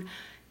food.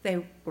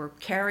 They were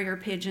carrier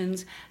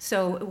pigeons.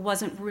 So it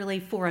wasn't really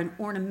for an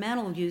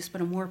ornamental use,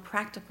 but a more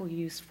practical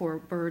use for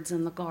birds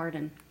in the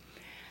garden.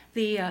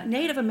 The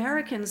Native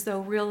Americans, though,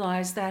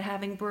 realized that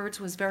having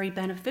birds was very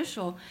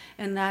beneficial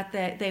and that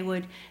they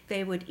would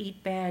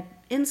eat bad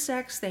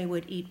insects, they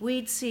would eat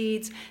weed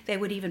seeds, they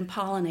would even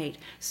pollinate.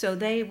 So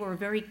they were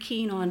very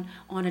keen on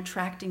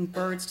attracting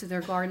birds to their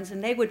gardens,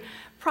 and they would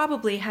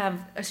probably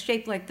have a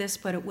shape like this,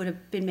 but it would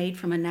have been made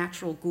from a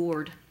natural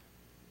gourd.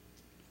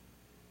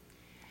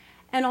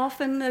 And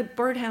often the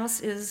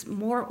birdhouse is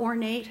more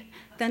ornate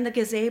than the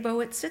gazebo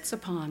it sits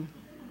upon.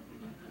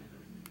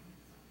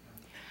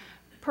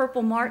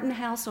 Purple Martin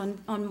House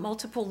on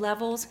multiple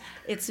levels.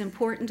 It's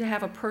important to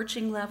have a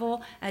perching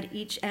level at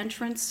each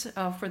entrance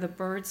for the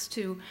birds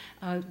to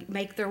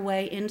make their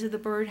way into the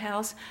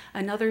birdhouse.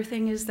 Another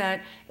thing is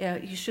that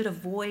you should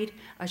avoid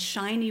a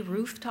shiny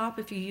rooftop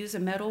if you use a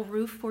metal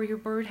roof for your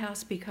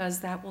birdhouse, because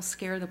that will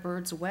scare the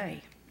birds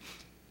away.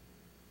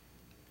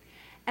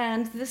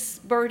 And this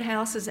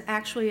birdhouse is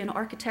actually an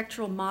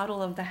architectural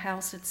model of the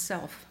house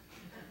itself.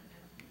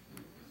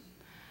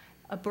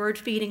 A bird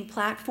feeding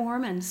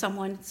platform, and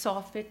someone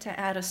saw fit to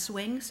add a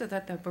swing so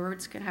that the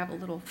birds can have a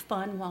little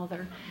fun while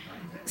they're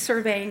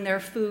surveying their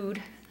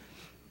food.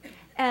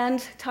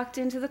 And tucked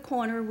into the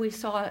corner, we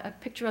saw a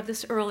picture of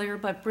this earlier,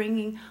 but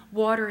bringing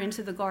water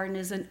into the garden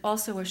is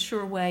also a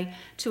sure way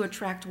to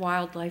attract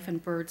wildlife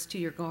and birds to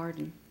your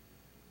garden.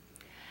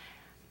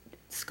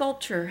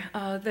 Sculpture.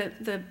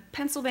 The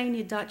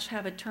Pennsylvania Dutch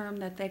have a term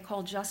that they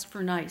call just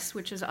for nice,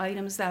 which is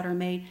items that are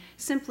made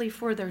simply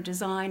for their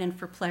design and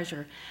for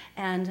pleasure.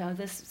 And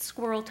this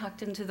squirrel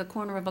tucked into the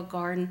corner of a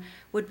garden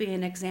would be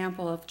an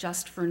example of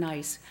just for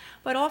nice.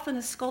 But often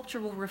a sculpture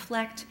will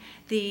reflect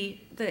the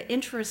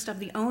interest of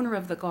the owner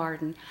of the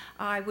garden.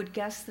 I would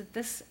guess that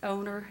this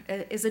owner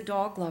is a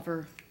dog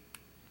lover.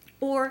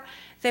 Or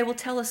they will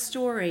tell a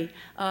story.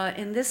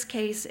 In this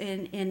case,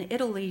 in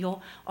Italy,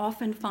 you'll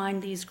often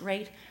find these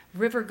great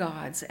river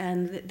gods,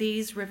 and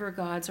these river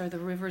gods are the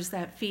rivers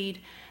that feed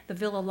the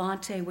Villa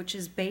Lante, which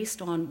is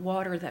based on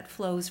water that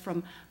flows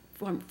from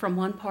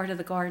one part of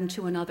the garden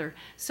to another.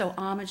 So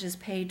homage is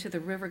paid to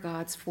the river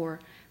gods for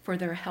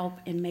their help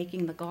in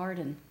making the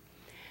garden.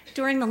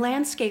 During the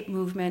landscape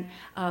movement,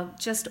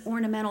 just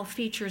ornamental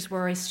features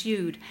were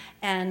eschewed,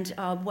 and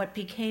what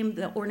became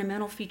the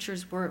ornamental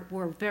features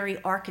were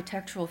very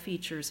architectural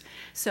features.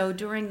 So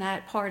during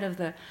that part of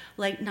the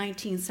late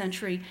 19th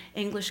century,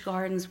 English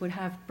gardens would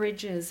have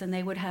bridges, and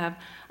they would have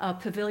a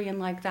pavilion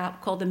like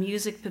that called the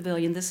Music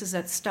Pavilion. This is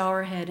at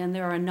Stourhead, and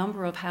there are a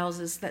number of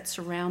houses that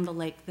surround the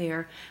lake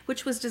there,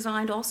 which was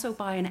designed also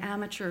by an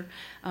amateur,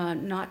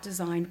 not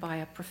designed by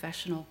a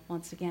professional,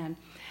 once again.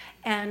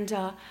 And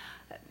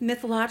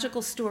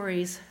mythological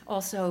stories,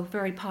 also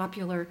very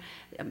popular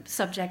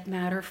subject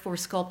matter for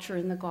sculpture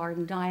in the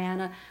garden.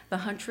 Diana the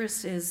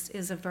Huntress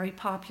is a very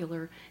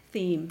popular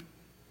theme.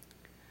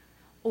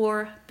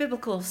 Or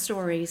biblical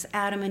stories,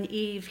 Adam and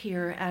Eve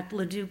here at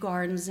Ladue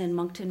Gardens in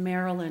Moncton,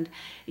 Maryland.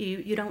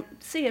 You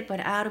don't see it,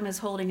 but Adam is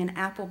holding an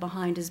apple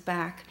behind his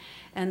back,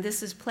 and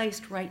this is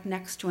placed right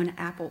next to an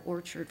apple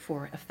orchard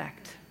for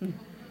effect.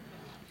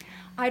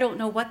 I don't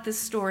know what this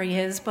story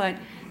is, but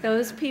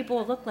those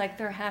people look like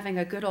they're having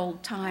a good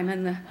old time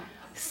in the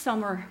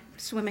summer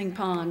swimming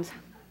pond.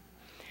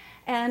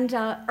 And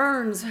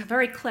urns, a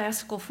very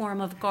classical form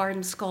of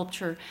garden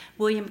sculpture.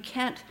 William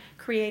Kent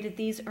created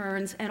these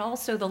urns, and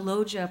also the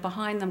loggia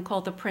behind them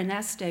called the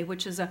Praeneste,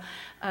 which is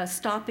a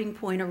stopping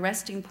point, a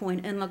resting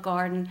point in the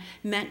garden,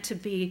 meant to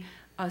be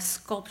a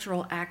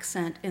sculptural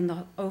accent in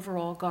the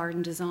overall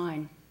garden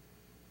design.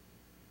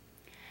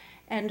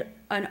 And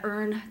an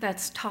urn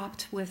that's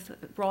topped with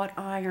wrought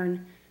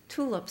iron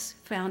tulips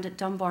found at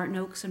Dumbarton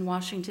Oaks in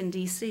Washington,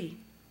 D.C.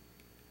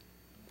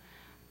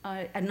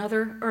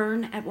 Another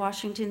urn at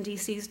Washington,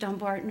 D.C.'s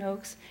Dumbarton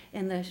Oaks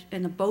in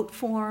the boat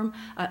form,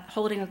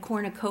 holding a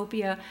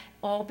cornucopia,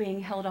 all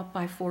being held up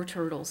by 4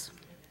 turtles.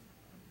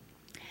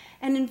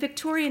 And in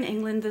Victorian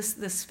England,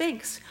 the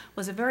Sphinx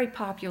was a very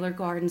popular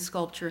garden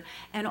sculpture,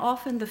 and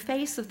often the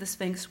face of the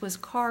Sphinx was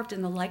carved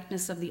in the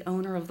likeness of the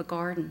owner of the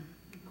garden.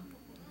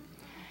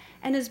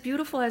 And as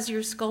beautiful as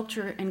your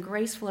sculpture and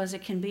graceful as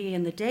it can be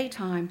in the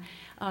daytime,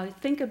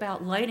 think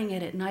about lighting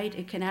it at night.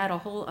 It can add a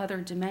whole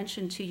other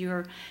dimension to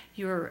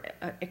your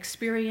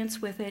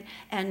experience with it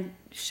and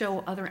show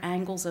other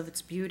angles of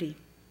its beauty.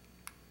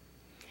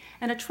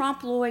 And a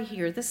trompe l'oeil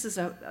here, this is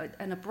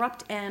an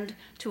abrupt end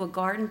to a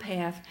garden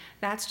path.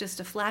 That's just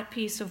a flat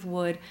piece of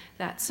wood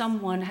that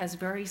someone has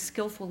very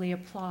skillfully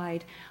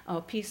applied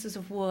pieces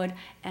of wood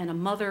and a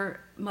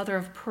mother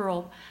of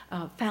pearl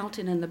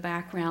fountain in the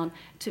background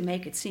to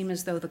make it seem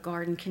as though the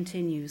garden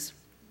continues.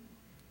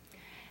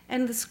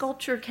 And the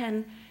sculpture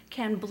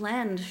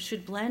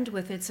should blend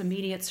with its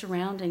immediate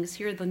surroundings.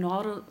 Here the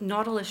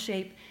nautilus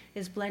shape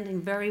is blending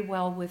very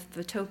well with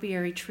the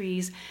topiary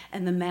trees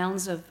and the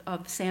mounds of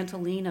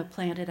Santolina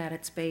planted at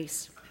its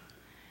base.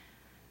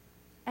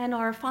 And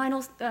our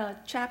final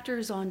chapter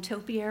is on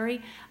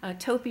topiary.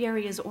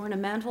 Topiary is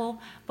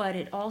ornamental, but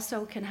it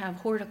also can have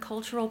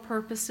horticultural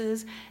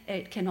purposes.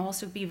 It can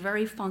also be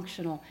very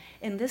functional.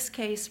 In this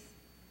case,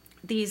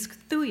 these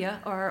thuya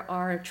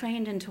are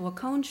trained into a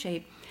cone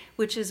shape,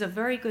 which is a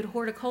very good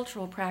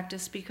horticultural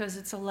practice because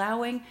it's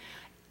allowing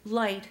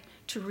light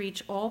to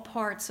reach all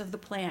parts of the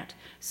plant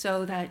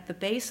so that the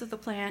base of the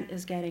plant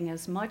is getting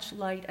as much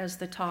light as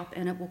the top,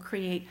 and it will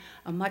create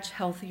a much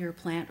healthier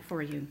plant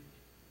for you.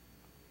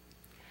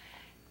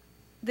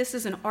 This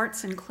is an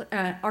arts and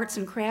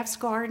crafts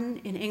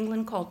garden in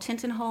England called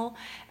Tintinhull,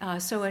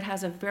 so it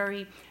has a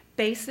very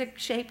basic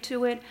shape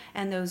to it,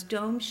 and those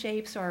dome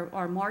shapes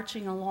are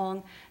marching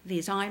along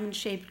these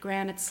diamond-shaped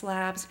granite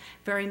slabs,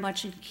 very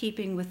much in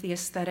keeping with the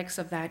aesthetics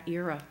of that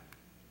era.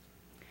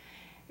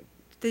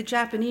 The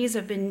Japanese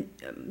have been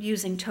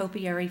using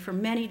topiary for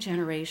many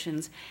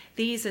generations.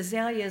 These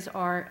azaleas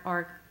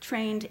are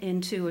trained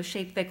into a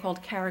shape they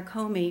called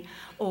karakomi,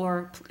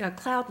 or a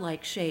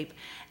cloud-like shape.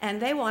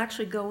 And they will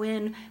actually go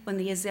in when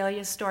the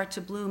azaleas start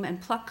to bloom and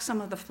pluck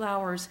some of the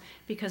flowers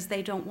because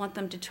they don't want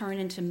them to turn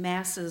into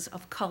masses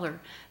of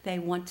color. They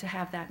want to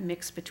have that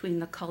mix between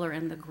the color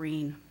and the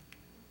green.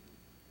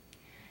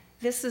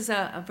 This is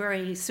a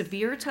very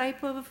severe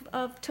type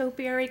of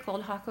topiary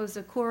called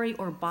hakozakuri,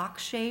 or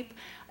box shape.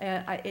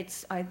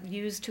 It's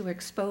used to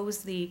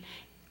expose the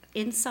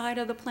inside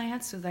of the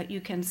plant so that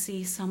you can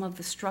see some of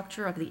the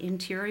structure of the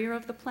interior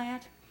of the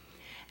plant.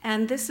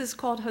 And this is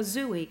called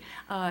hazui.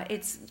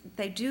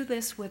 They do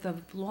this with a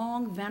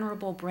long,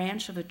 venerable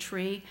branch of a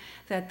tree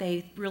that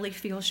they really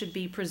feel should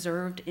be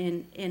preserved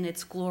in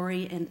its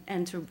glory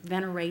and to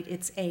venerate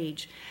its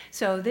age.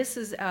 So this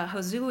is,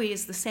 hazui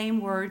is the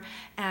same word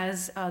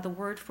as the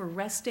word for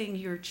resting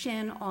your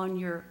chin on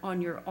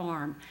your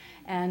arm.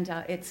 And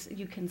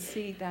you can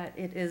see that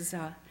it is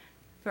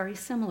very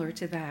similar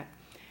to that.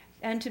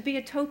 And to be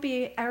a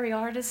topiary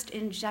artist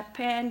in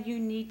Japan, you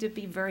need to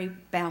be very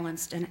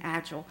balanced and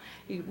agile.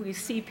 We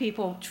see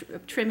people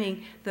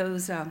trimming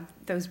those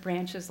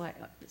branches like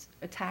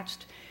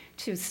attached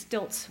to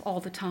stilts all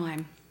the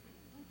time.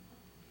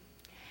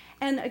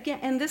 And again,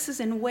 and this is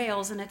in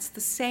Wales, and it's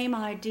the same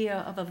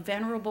idea of a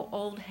venerable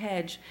old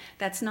hedge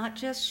that's not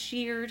just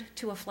sheared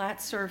to a flat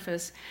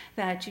surface,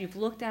 that you've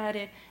looked at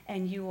it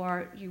and you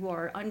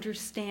are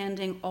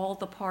understanding all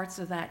the parts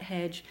of that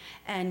hedge.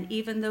 And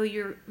even though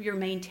you're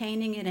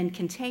maintaining it and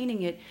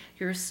containing it,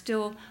 you're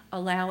still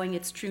allowing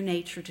its true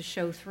nature to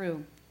show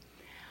through.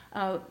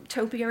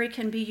 Topiary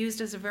can be used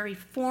as a very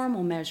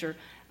formal measure.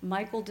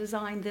 Michael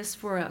designed this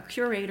for a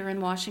curator in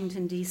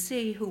Washington,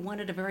 D.C., who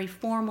wanted a very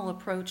formal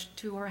approach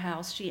to her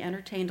house. She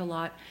entertained a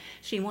lot.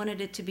 She wanted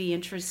it to be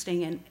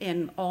interesting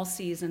in all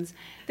seasons.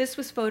 This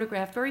was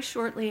photographed very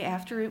shortly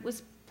after it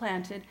was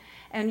planted,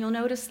 and you'll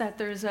notice that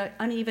there's an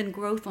uneven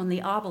growth on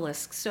the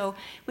obelisk. So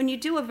when you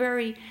do a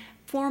very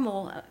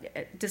formal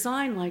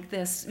design like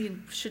this, you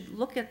should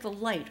look at the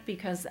light,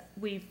 because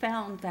we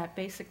found that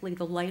basically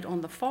the light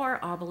on the far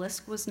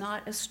obelisk was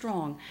not as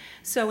strong.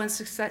 So in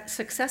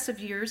successive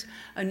years,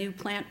 a new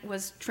plant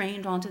was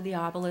trained onto the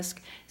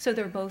obelisk, so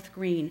they're both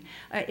green.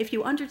 If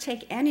you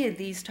undertake any of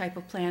these type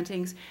of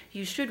plantings,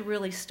 you should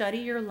really study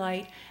your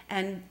light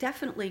and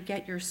definitely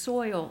get your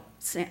soil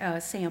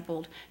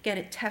sampled, get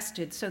it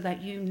tested so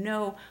that you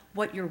know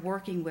what you're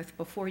working with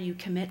before you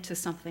commit to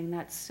something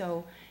that's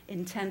so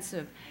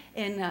intensive.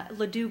 In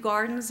Ladue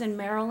Gardens in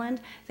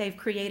Maryland, they've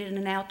created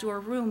an outdoor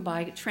room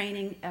by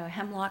training a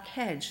hemlock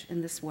hedge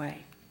in this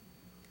way.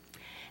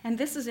 And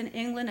this is in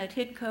England at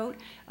Hidcote,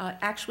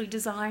 actually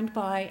designed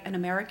by an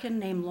American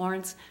named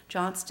Lawrence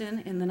Johnston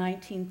in the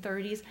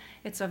 1930s.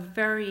 It's a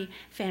very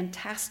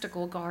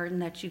fantastical garden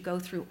that you go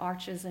through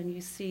arches and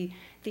you see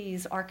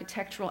these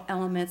architectural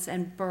elements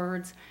and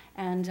birds,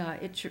 and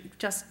it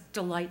just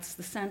delights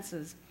the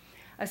senses.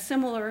 A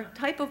similar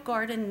type of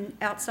garden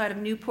outside of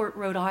Newport,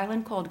 Rhode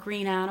Island, called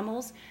Green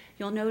Animals.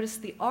 You'll notice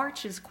the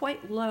arch is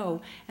quite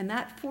low, and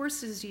that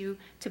forces you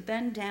to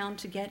bend down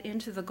to get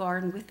into the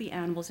garden with the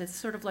animals. It's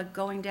sort of like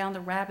going down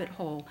the rabbit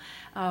hole.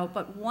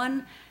 But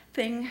one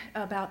thing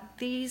about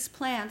these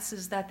plants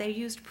is that they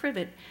used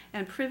privet,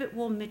 and privet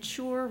will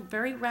mature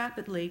very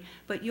rapidly,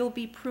 but you'll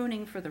be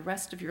pruning for the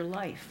rest of your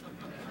life.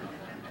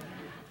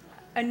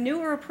 A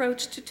newer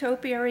approach to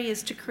topiary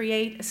is to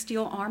create a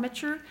steel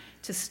armature,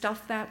 to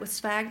stuff that with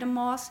sphagnum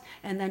moss,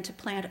 and then to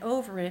plant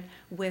over it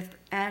with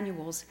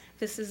annuals.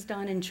 This is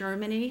done in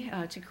Germany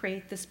to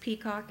create this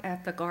peacock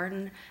at the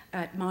garden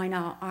at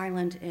Mainau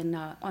Island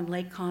on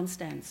Lake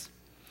Constance.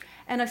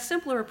 And a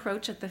simpler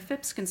approach at the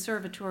Phipps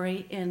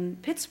Conservatory in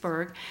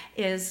Pittsburgh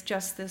is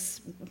just this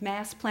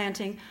mass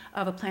planting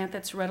of a plant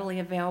that's readily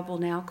available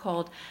now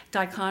called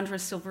Dichondra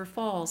Silver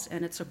Falls,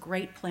 and it's a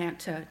great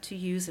plant to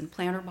use in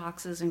planter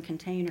boxes and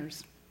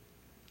containers.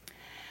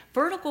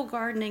 Vertical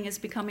gardening is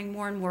becoming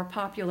more and more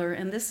popular,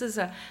 and this is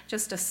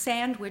just a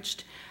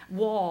sandwiched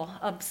wall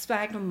of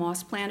sphagnum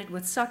moss planted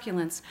with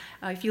succulents.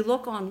 If you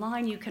look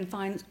online, you can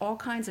find all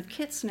kinds of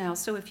kits now.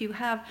 So if you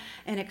have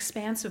an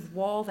expansive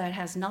wall that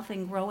has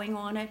nothing growing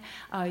on it,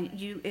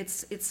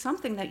 it's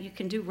something that you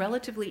can do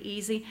relatively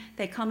easy.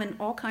 They come in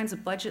all kinds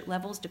of budget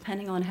levels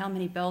depending on how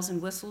many bells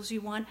and whistles you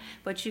want,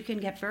 but you can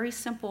get very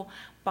simple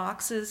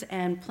boxes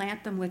and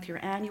plant them with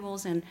your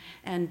annuals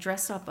and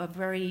dress up a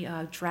very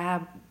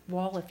drab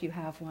wall if you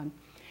have one.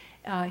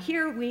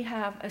 Here we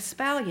have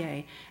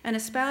espalier. An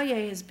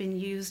espalier has been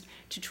used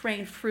to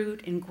train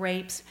fruit and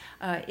grapes.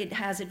 It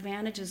has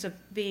advantages of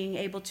being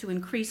able to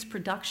increase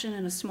production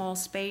in a small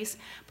space,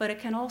 but it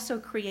can also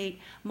create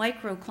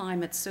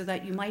microclimates so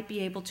that you might be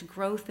able to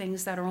grow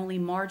things that are only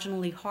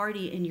marginally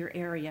hardy in your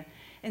area.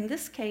 In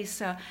this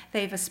case,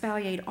 they've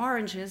espaliered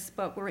oranges,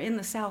 but we're in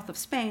the south of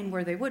Spain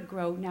where they would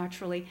grow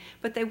naturally,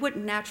 but they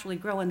wouldn't naturally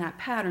grow in that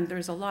pattern.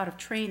 There's a lot of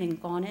training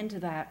gone into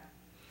that.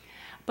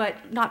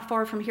 But not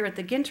far from here at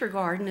the Ginter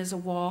Garden is a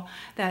wall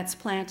that's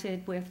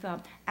planted with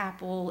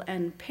apple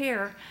and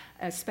pear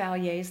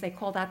espaliers. They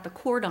call that the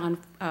cordon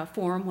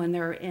form when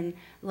they're in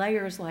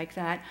layers like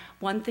that.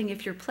 One thing,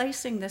 if you're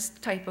placing this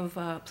type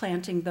of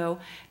planting, though,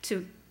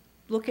 to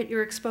look at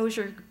your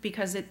exposure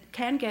because it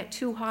can get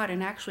too hot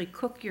and actually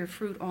cook your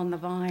fruit on the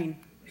vine.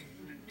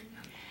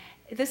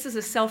 This is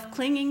a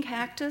self-clinging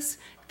cactus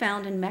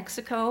found in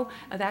Mexico.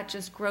 That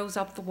just grows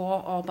up the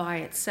wall all by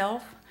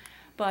itself.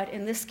 But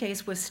in this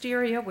case,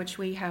 wisteria, which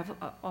we have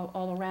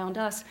all around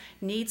us,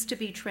 needs to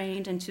be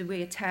trained and to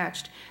be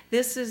attached.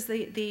 This is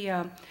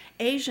the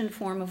Asian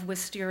form of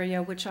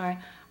wisteria, which I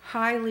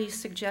highly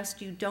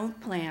suggest you don't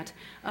plant.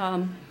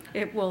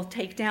 It will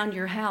take down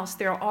your house.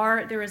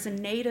 There is a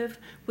native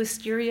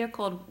wisteria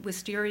called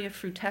Wisteria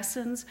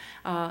frutescens,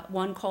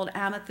 one called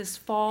Amethyst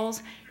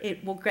Falls.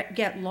 It will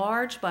get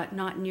large, but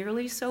not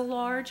nearly so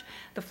large.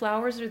 The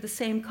flowers are the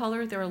same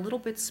color. They're a little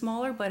bit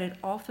smaller, but it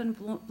often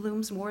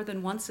blooms more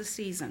than once a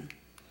season.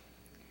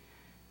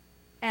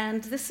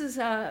 And this is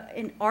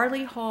in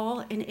Arley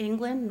Hall in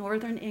England,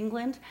 northern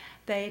England.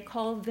 They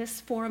call this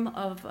form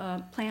of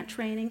plant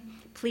training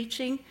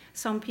pleaching.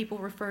 Some people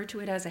refer to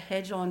it as a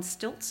hedge on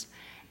stilts.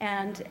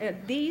 And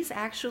these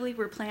actually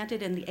were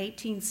planted in the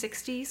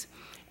 1860s,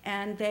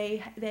 and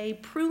they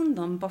prune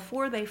them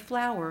before they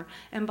flower.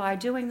 And by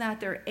doing that,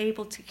 they're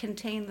able to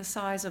contain the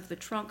size of the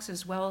trunks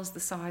as well as the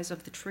size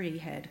of the tree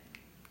head.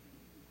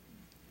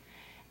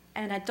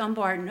 And at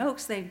Dumbarton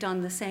Oaks, they've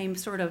done the same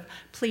sort of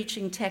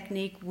pleaching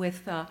technique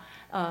with a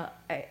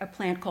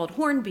plant called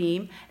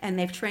hornbeam, and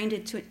they've trained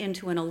it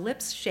into an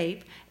ellipse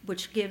shape,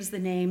 which gives the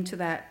name to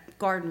that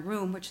garden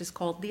room, which is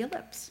called the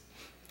ellipse.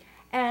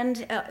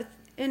 And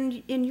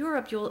in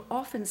Europe, you'll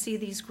often see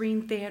these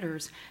green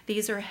theaters.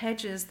 These are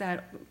hedges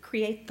that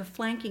create the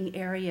flanking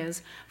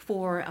areas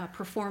for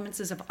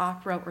performances of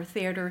opera or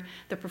theater.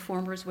 The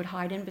performers would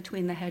hide in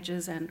between the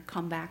hedges and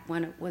come out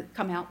when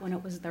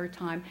it was their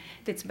time.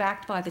 It's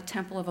backed by the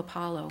Temple of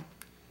Apollo.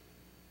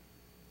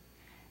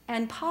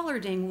 And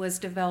pollarding was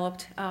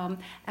developed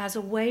as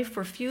a way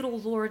for feudal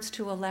lords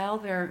to allow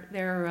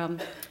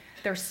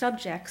their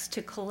subjects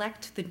to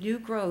collect the new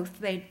growth.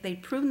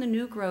 They'd prune the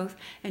new growth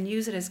and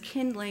use it as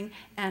kindling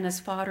and as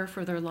fodder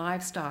for their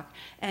livestock.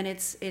 And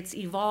it's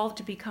evolved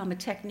to become a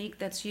technique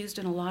that's used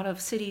in a lot of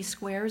city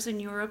squares in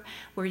Europe,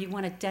 where you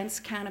want a dense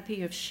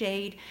canopy of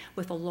shade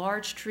with a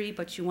large tree,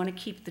 but you want to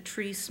keep the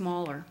tree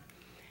smaller.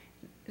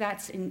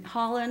 That's in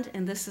Holland,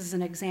 and this is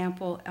an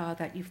example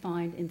that you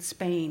find in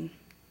Spain.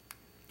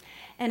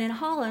 And in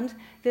Holland,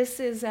 this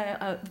is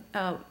a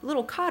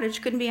little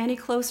cottage, couldn't be any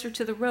closer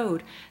to the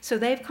road. So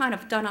they've kind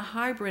of done a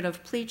hybrid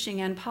of pleaching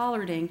and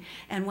pollarding.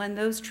 And when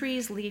those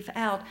trees leaf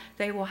out,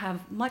 they will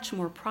have much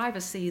more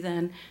privacy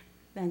than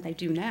they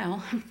do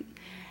now.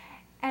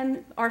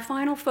 And our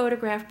final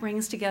photograph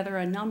brings together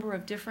a number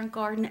of different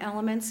garden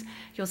elements.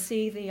 You'll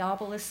see the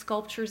obelisk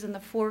sculptures in the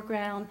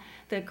foreground,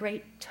 the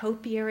great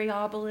topiary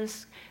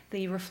obelisk,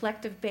 the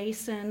reflective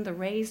basin, the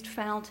raised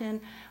fountain,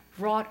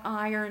 wrought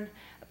iron,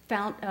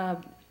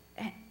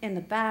 in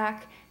the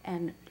back,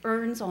 and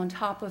urns on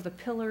top of the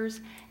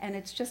pillars. And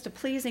it's just a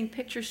pleasing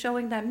picture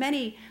showing that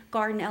many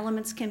garden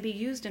elements can be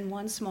used in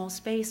one small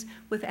space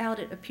without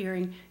it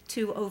appearing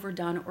too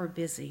overdone or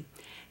busy.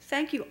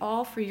 Thank you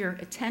all for your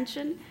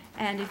attention,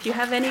 and if you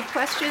have any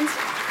questions,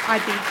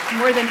 I'd be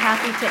more than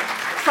happy to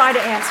try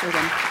to answer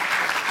them.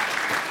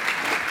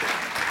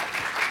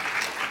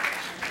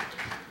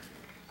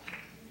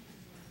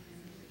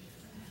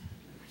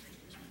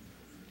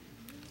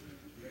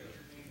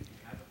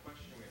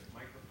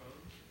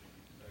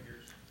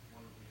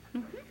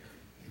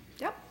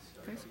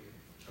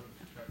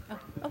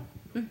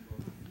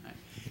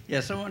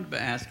 Yes, I wanted to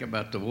ask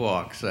about the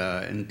walks.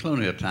 In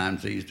colonial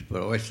times, they used to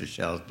put oyster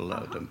shells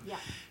below them. Yeah.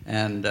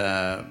 And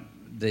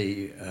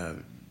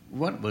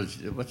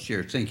what's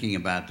your thinking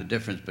about the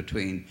difference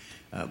between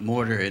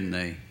mortar in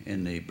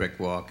the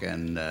brick walk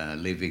and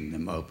leaving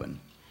them open?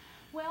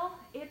 Well,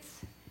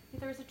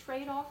 there's a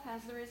trade-off,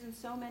 as there is in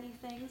so many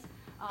things.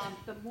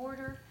 The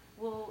mortar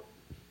will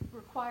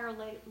require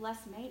less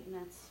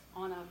maintenance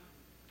on a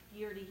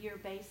year-to-year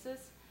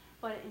basis,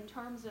 but in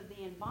terms of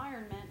the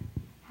environment,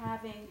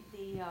 having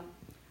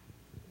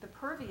the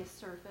pervious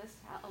surface,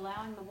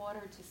 allowing the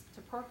water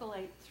to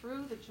percolate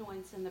through the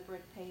joints in the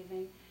brick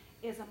paving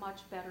is a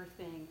much better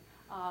thing.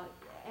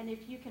 And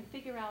if you can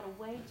figure out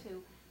a way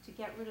to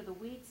get rid of the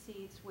weed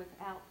seeds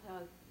without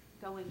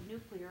going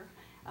nuclear,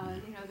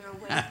 there are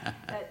ways.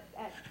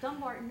 At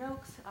Dumbarton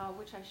Oaks,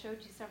 which I showed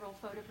you several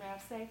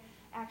photographs, they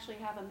actually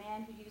have a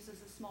man who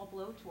uses a small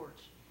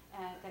blowtorch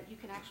that you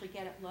can actually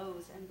get at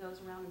Lowe's and goes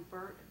around and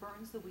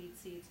burns the weed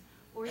seeds.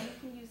 Or you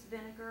can use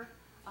vinegar.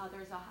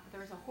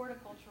 There's a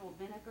horticultural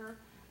vinegar.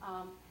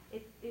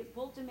 It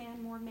will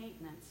demand more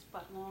maintenance,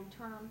 but long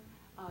term,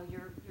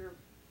 you're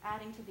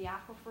adding to the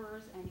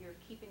aquifers and you're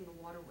keeping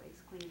the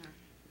waterways cleaner.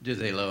 Do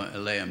they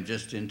lay them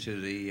just into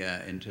the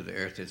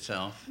earth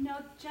itself? No,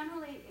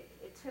 generally,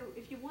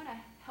 if you want to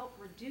help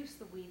reduce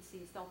the weed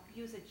seeds, they'll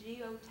use a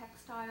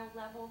geotextile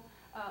level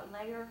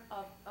layer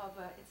of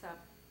it's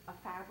a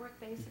fabric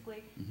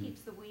basically,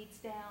 keeps the weeds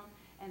down,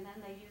 and then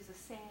they use a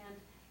sand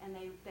and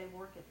they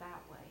work it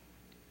that way.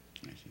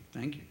 I see.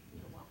 Thank you.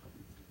 You're welcome.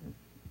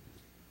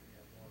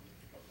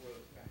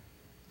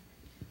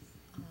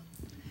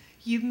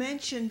 You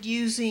mentioned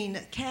using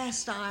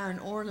cast iron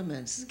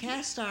ornaments,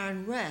 cast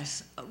iron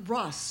rust,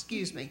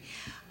 excuse me.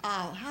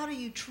 How do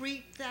you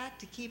treat that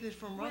to keep it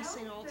from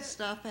rusting all the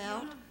stuff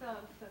out? One of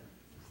the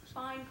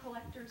fine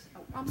collectors,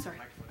 I'm sorry.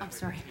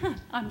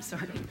 I'm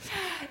sorry.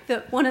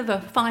 One of the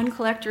fine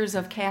collectors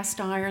of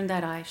cast iron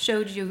that I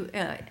showed you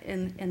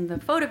in the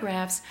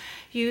photographs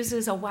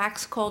uses a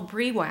wax called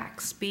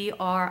Briwax,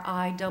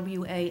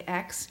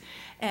 Briwax,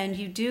 and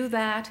you do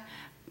that.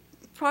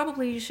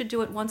 Probably you should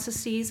do it once a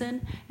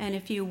season, and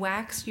if you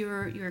wax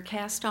your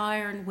cast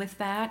iron with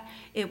that,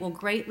 it will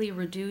greatly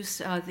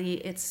reduce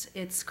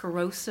its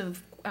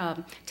corrosive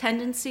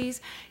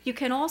tendencies. You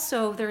can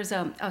also, there's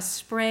a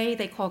spray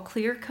they call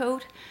Clear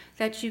Coat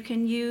that you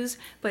can use,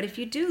 but if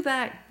you do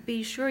that,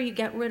 be sure you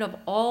get rid of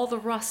all the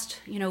rust,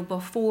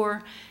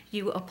 before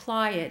you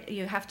apply it.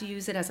 You have to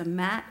use it as a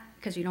matte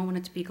because you don't want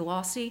it to be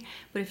glossy,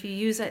 but if you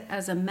use it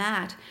as a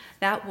matte,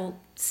 that will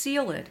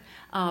seal it.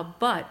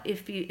 But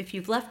if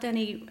you've left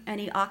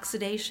any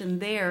oxidation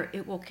there,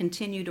 it will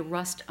continue to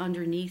rust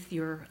underneath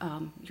your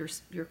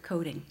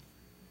coating.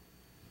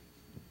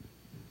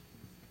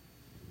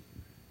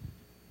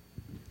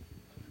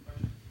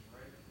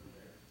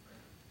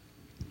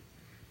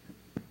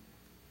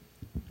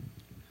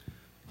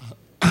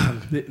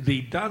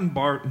 The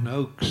Dunbarton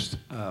Oaks,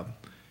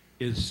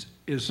 is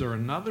there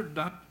another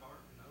Dunbarton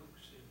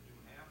Oaks in New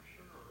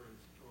Hampshire,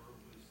 or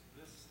was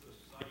this the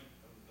site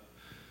of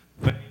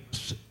the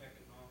famous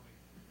economic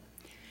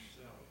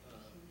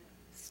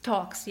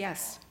Talks,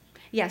 yes.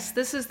 Yes,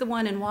 this is the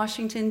one in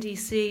Washington,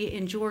 D.C.,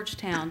 in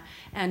Georgetown,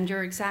 and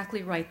you're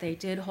exactly right. They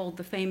did hold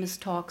the famous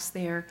talks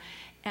there,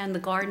 and the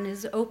garden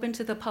is open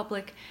to the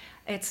public.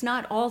 It's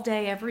not all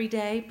day, every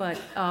day, but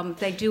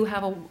they do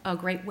have a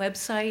great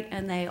website,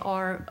 and they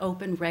are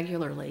open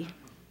regularly.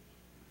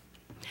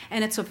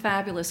 And it's a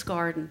fabulous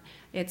garden.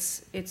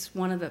 It's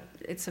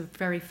a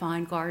very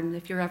fine garden.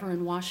 If you're ever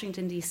in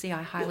Washington, D.C.,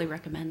 I highly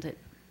recommend it.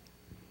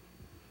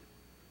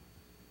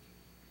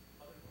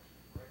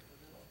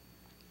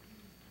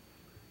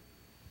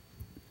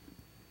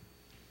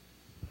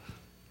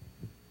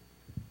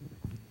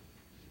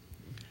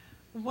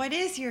 What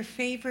is your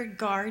favorite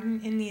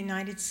garden in the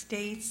United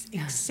States,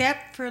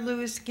 except for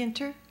Lewis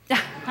Ginter?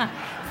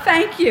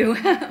 Thank you.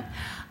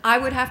 I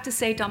would have to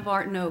say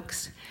Dumbarton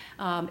Oaks.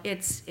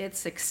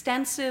 It's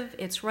extensive.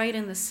 It's right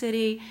in the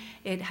city.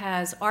 It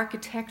has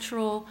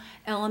architectural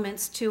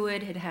elements to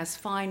it. It has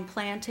fine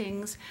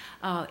plantings.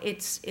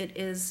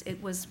 It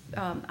was.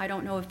 I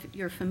don't know if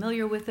you're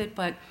familiar with it,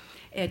 but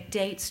it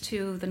dates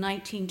to the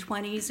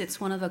 1920s.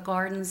 It's one of the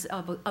gardens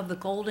of the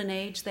Golden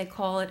Age, they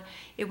call it.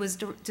 It was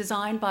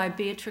designed by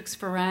Beatrix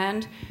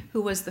Farrand,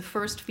 who was the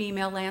first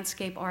female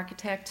landscape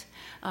architect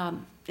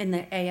in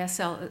the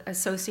ASL,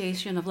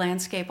 Association of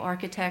Landscape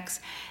Architects.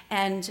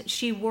 And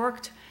she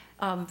worked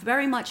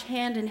very much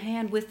hand in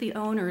hand with the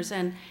owners.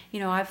 And,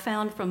 I've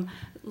found from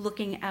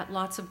looking at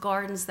lots of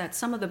gardens that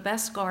some of the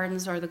best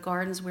gardens are the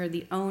gardens where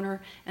the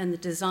owner and the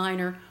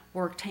designer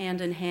worked hand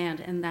in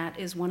hand, and that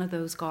is one of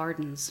those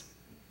gardens.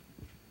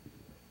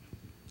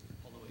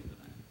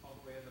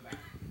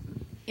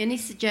 Any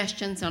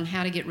suggestions on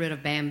how to get rid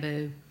of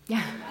bamboo?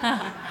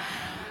 Yeah.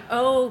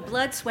 Oh,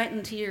 blood, sweat,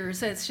 and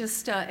tears. It's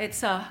just,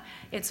 it's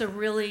a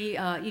really,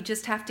 you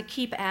just have to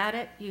keep at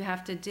it. You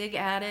have to dig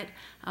at it.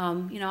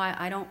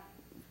 I don't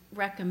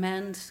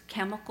recommend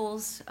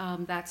chemicals.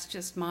 That's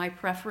just my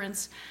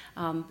preference.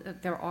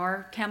 There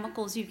are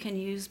chemicals you can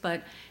use,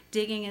 but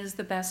digging is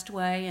the best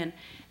way.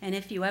 And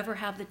if you ever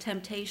have the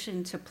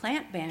temptation to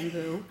plant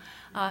bamboo,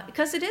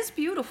 because it is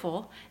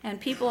beautiful and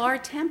people are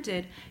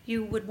tempted,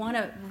 you would want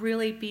to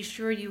really be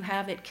sure you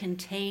have it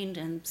contained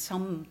in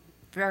some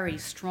very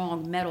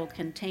strong metal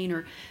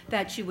container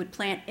that you would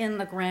plant in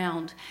the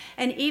ground.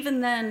 And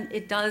even then,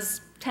 it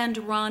does tend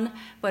to run,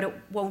 but it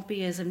won't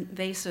be as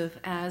invasive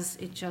as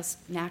it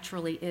just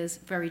naturally is.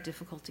 Very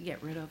difficult to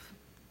get rid of.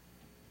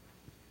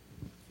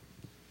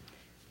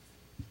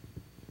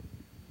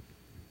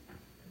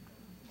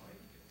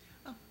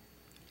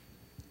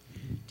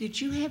 Did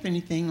you have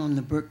anything on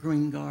the Brook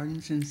Green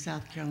Gardens in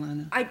South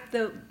Carolina?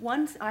 The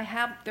ones I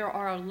have, there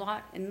are a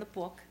lot in the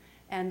book,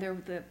 and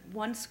the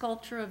one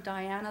sculpture of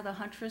Diana the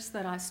Huntress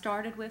that I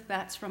started with,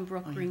 that's from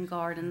Brook Green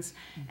Gardens,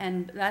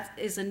 and that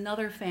is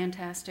another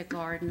fantastic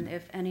garden.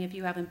 If any of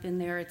you haven't been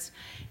there, it's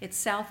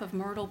south of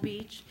Myrtle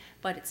Beach,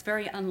 but it's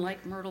very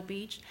unlike Myrtle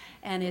Beach,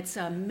 and it's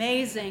an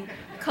amazing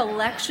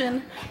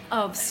collection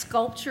of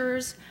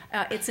sculptures.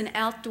 It's an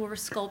outdoor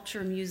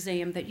sculpture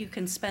museum that you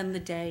can spend the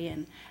day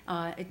in.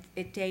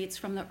 It dates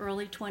from the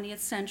early 20th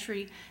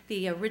century.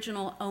 The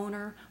original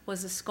owner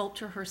was a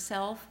sculptor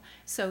herself,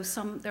 so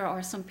there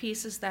are some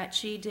pieces that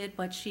she did,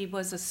 but she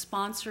was a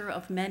sponsor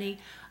of many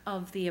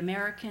of the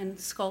American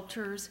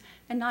sculptors,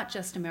 and not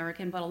just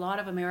American, but a lot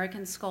of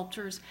American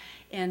sculptors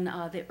in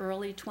the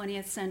early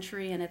 20th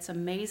century, and it's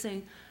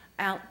amazing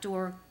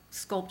outdoor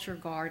sculpture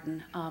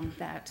garden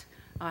that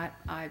I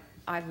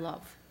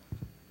love.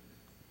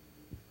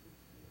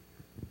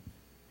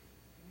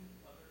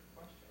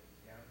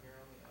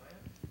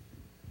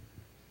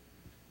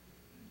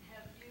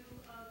 Have you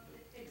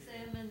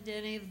examined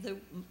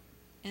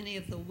any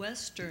of the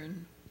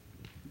Western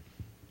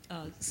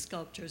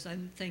sculptures?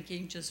 I'm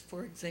thinking, just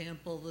for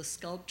example, the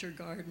sculpture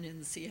garden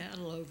in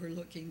Seattle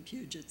overlooking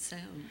Puget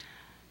Sound.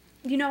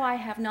 You know, I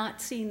have not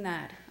seen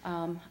that.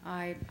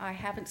 I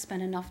haven't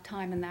spent enough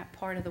time in that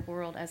part of the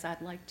world as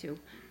I'd like to.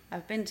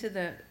 I've been to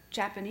the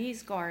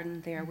Japanese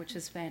garden there, which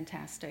is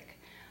fantastic,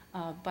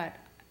 but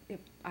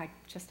I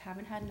just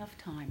haven't had enough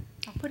time.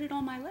 I'll put it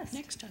on my list.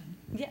 Next time.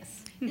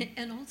 Yes.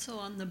 And also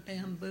on the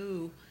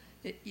bamboo,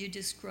 you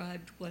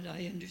described what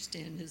I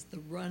understand is the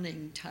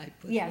running type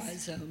with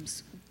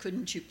rhizomes.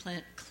 Couldn't you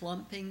plant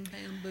clumping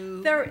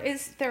bamboo? There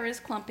is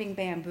clumping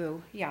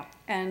bamboo, yeah,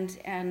 and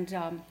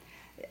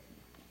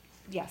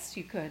yes,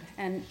 you could,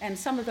 and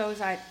some of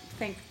those I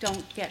think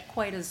don't get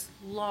quite as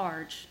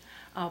large,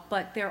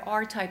 but there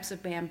are types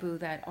of bamboo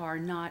that are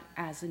not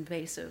as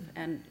invasive,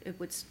 and it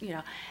would,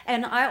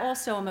 and I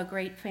also am a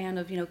great fan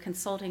of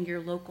consulting your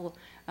local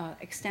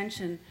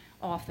extension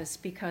office,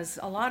 because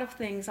a lot of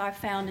things I've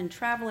found in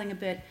traveling a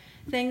bit,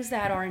 things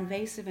that are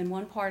invasive in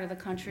one part of the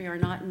country are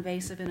not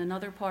invasive in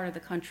another part of the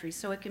country,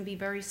 so it can be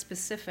very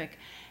specific.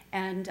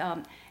 And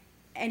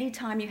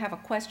anytime you have a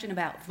question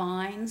about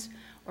vines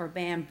or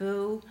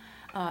bamboo,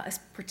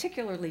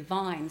 particularly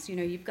vines,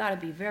 you've got to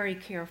be very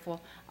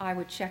careful. I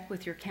would check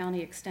with your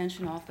county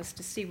extension office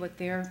to see what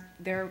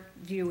their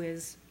view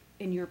is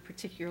in your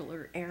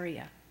particular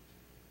area.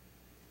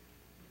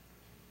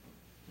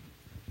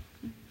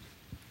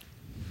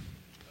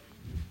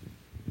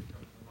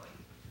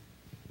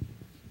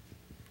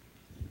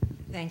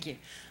 Thank you.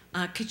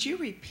 Could you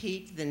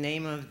repeat the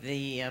name of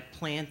the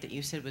plant that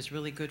you said was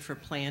really good for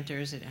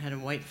planters? It had a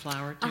white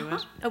flower to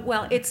it?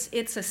 Well, it's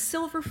a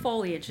silver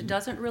foliage. It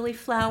doesn't really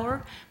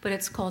flower, but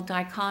it's called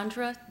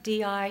Dichondra,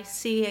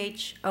 Dichondra,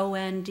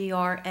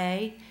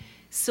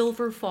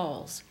 Silver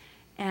Falls.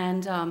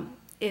 And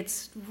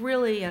it's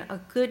really a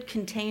good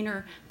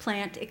container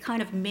plant. It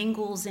kind of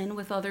mingles in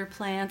with other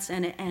plants,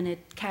 and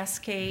it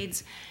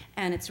cascades,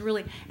 and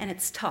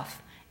it's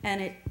tough.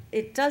 And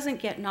it doesn't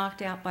get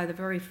knocked out by the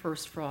very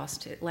first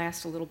frost. It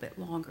lasts a little bit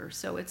longer,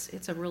 so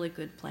it's a really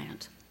good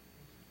plant.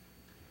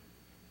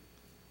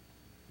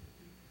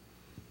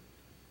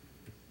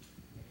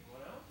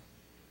 Anyone else?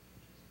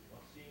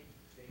 Well,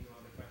 seeing no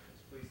other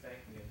questions, please thank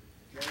me.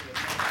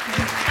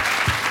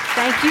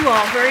 Thank you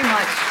all very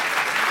much.